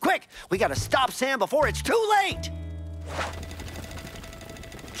 Quick, we gotta stop Sam before it's too late.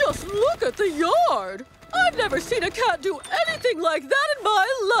 Just look at the yard. I've never seen a cat do anything like that in my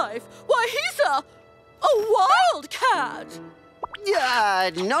life. Why, he's a wild cat.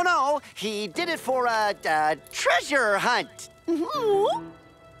 No. He did it for a treasure hunt.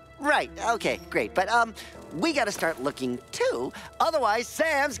 Right, okay, great. But, we gotta start looking, too. Otherwise,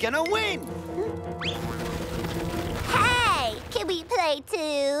 Sam's gonna win. Hey, can we play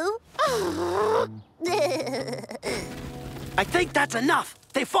too? I think that's enough.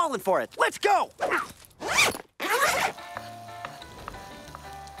 They've fallen for it. Let's go.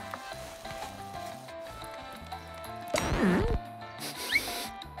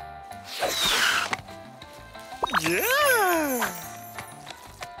 Yeah!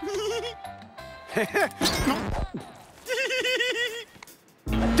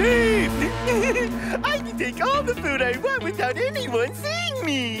 Thief! I can take all the food I want without anyone seeing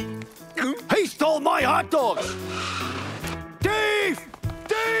me! He stole my hot dogs! Thief!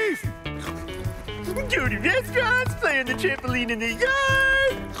 Thief! Go to restaurants, play on the trampoline in the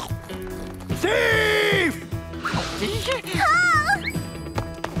yard! Thief!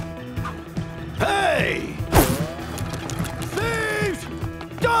 Hey! Thief!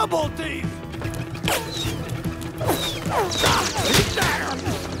 Double thief!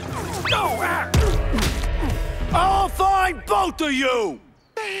 I'll find both of you!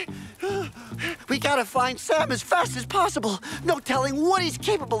 We gotta find Sam as fast as possible. No telling what he's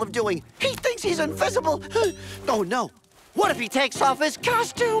capable of doing. He thinks he's invisible. Oh, no. What if he takes off his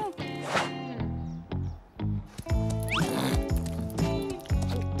costume?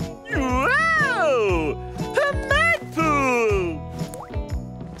 Wow! A mud pool!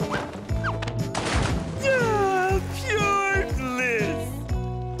 Pure bliss!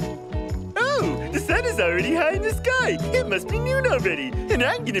 Oh, the sun is already high in the sky. It must be noon already, and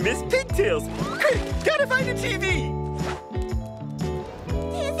I'm gonna miss pigtails. Quick, gotta find a TV!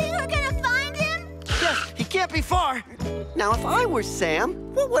 You think we're gonna find him? Yes, he can't be far. Now, if I were Sam,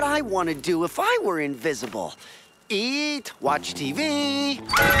 what would I want to do if I were invisible? Eat, watch TV.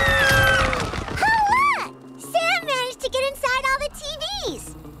 Hurrah! Sam managed to get inside all the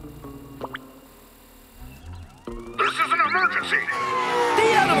TVs. This is an emergency.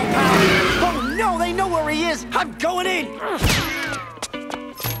 The animal pound! Oh no, they know where he is. I'm going in.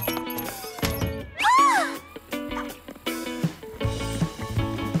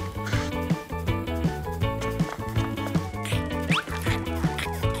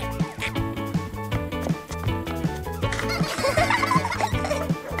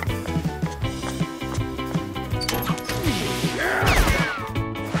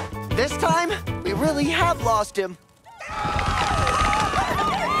 This time, we really have lost him.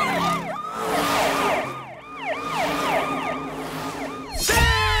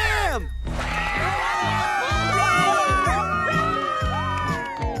 Sam!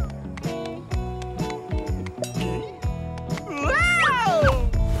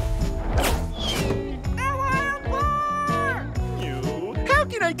 How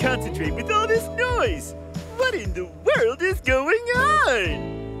can I concentrate with all this noise? What in the world is going on?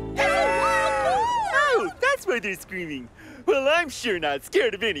 Oh, that's why they're screaming. Well, I'm sure not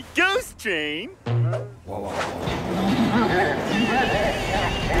scared of any ghost train. I'm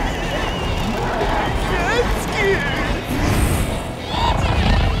scared.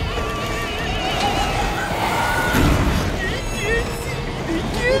 They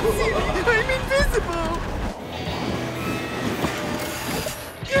can't see me. I'm invisible.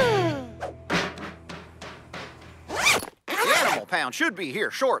 The animal pound should be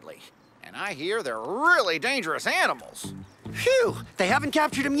here shortly. And I hear they're really dangerous animals. Phew, they haven't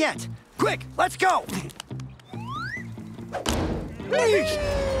captured him yet. Quick, let's go.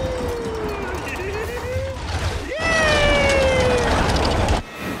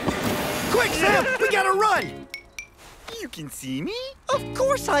 Quick, Sam, we gotta run. You can see me? Of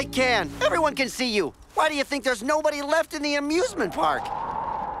course I can. Everyone can see you. Why do you think there's nobody left in the amusement park?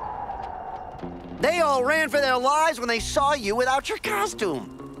 They all ran for their lives when they saw you without your costume.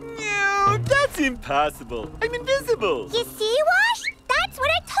 No, that's impossible. I'm invisible. You see, Wash? That's what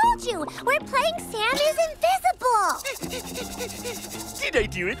I told you. We're playing Sam is invisible. Did I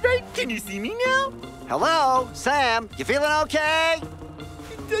do it right? Can you see me now? Hello, Sam. You feeling okay?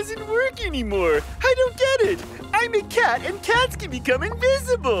 It doesn't work anymore. I don't get it. I'm a cat, and cats can become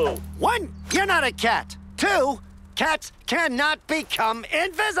invisible. 1, you're not a cat. 2, cats cannot become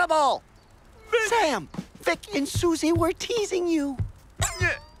invisible. But... Sam, Vic and Suzie were teasing you.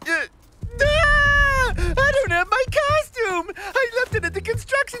 I don't have my costume! I left it at the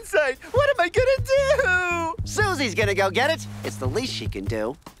construction site! What am I gonna do? Susie's gonna go get it. It's the least she can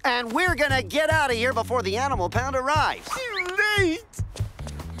do. And we're gonna get out of here before the animal pound arrives. Too late!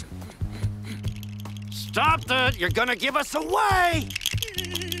 Stop that! You're gonna give us away!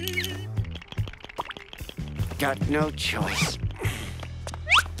 Got no choice.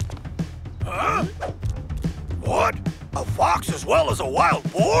 Huh? What? A fox as well as a wild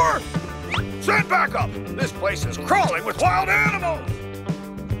boar? Stand back up! This place is crawling with wild animals!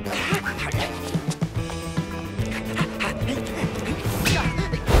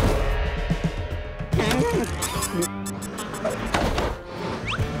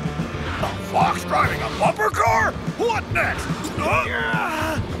 A fox driving a bumper car? What next?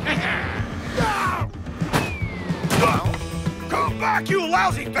 Come back, you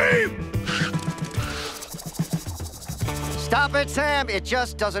lousy thief! Stop it, Sam. It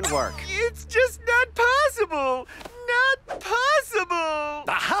just doesn't work. It's just not possible! Not possible!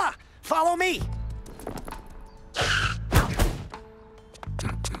 Aha! Follow me!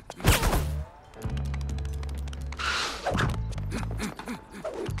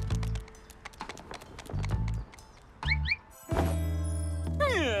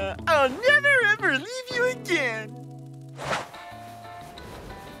 I'll never ever leave you again!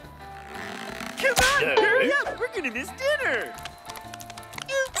 Come on, hurry up! We're gonna miss dinner!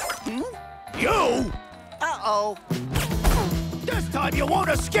 You? Uh-oh. This time you won't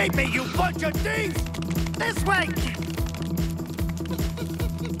escape me, you bunch of thieves! This way!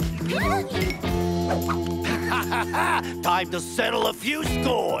 Time to settle a few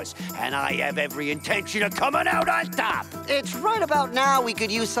scores, and I have every intention of coming out on top! It's right about now we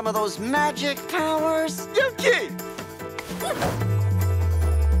could use some of those magic powers. Okay!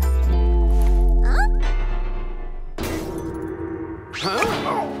 Huh?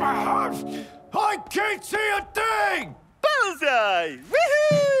 I can't see a thing! Bullseye!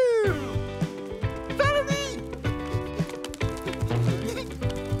 Woohoo! Follow me!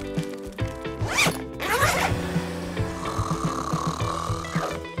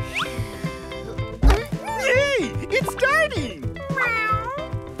 Yay! It's starting!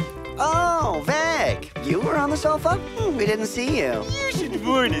 Alpha? We didn't see you. You should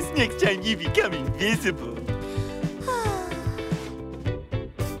warn us next time you become invisible.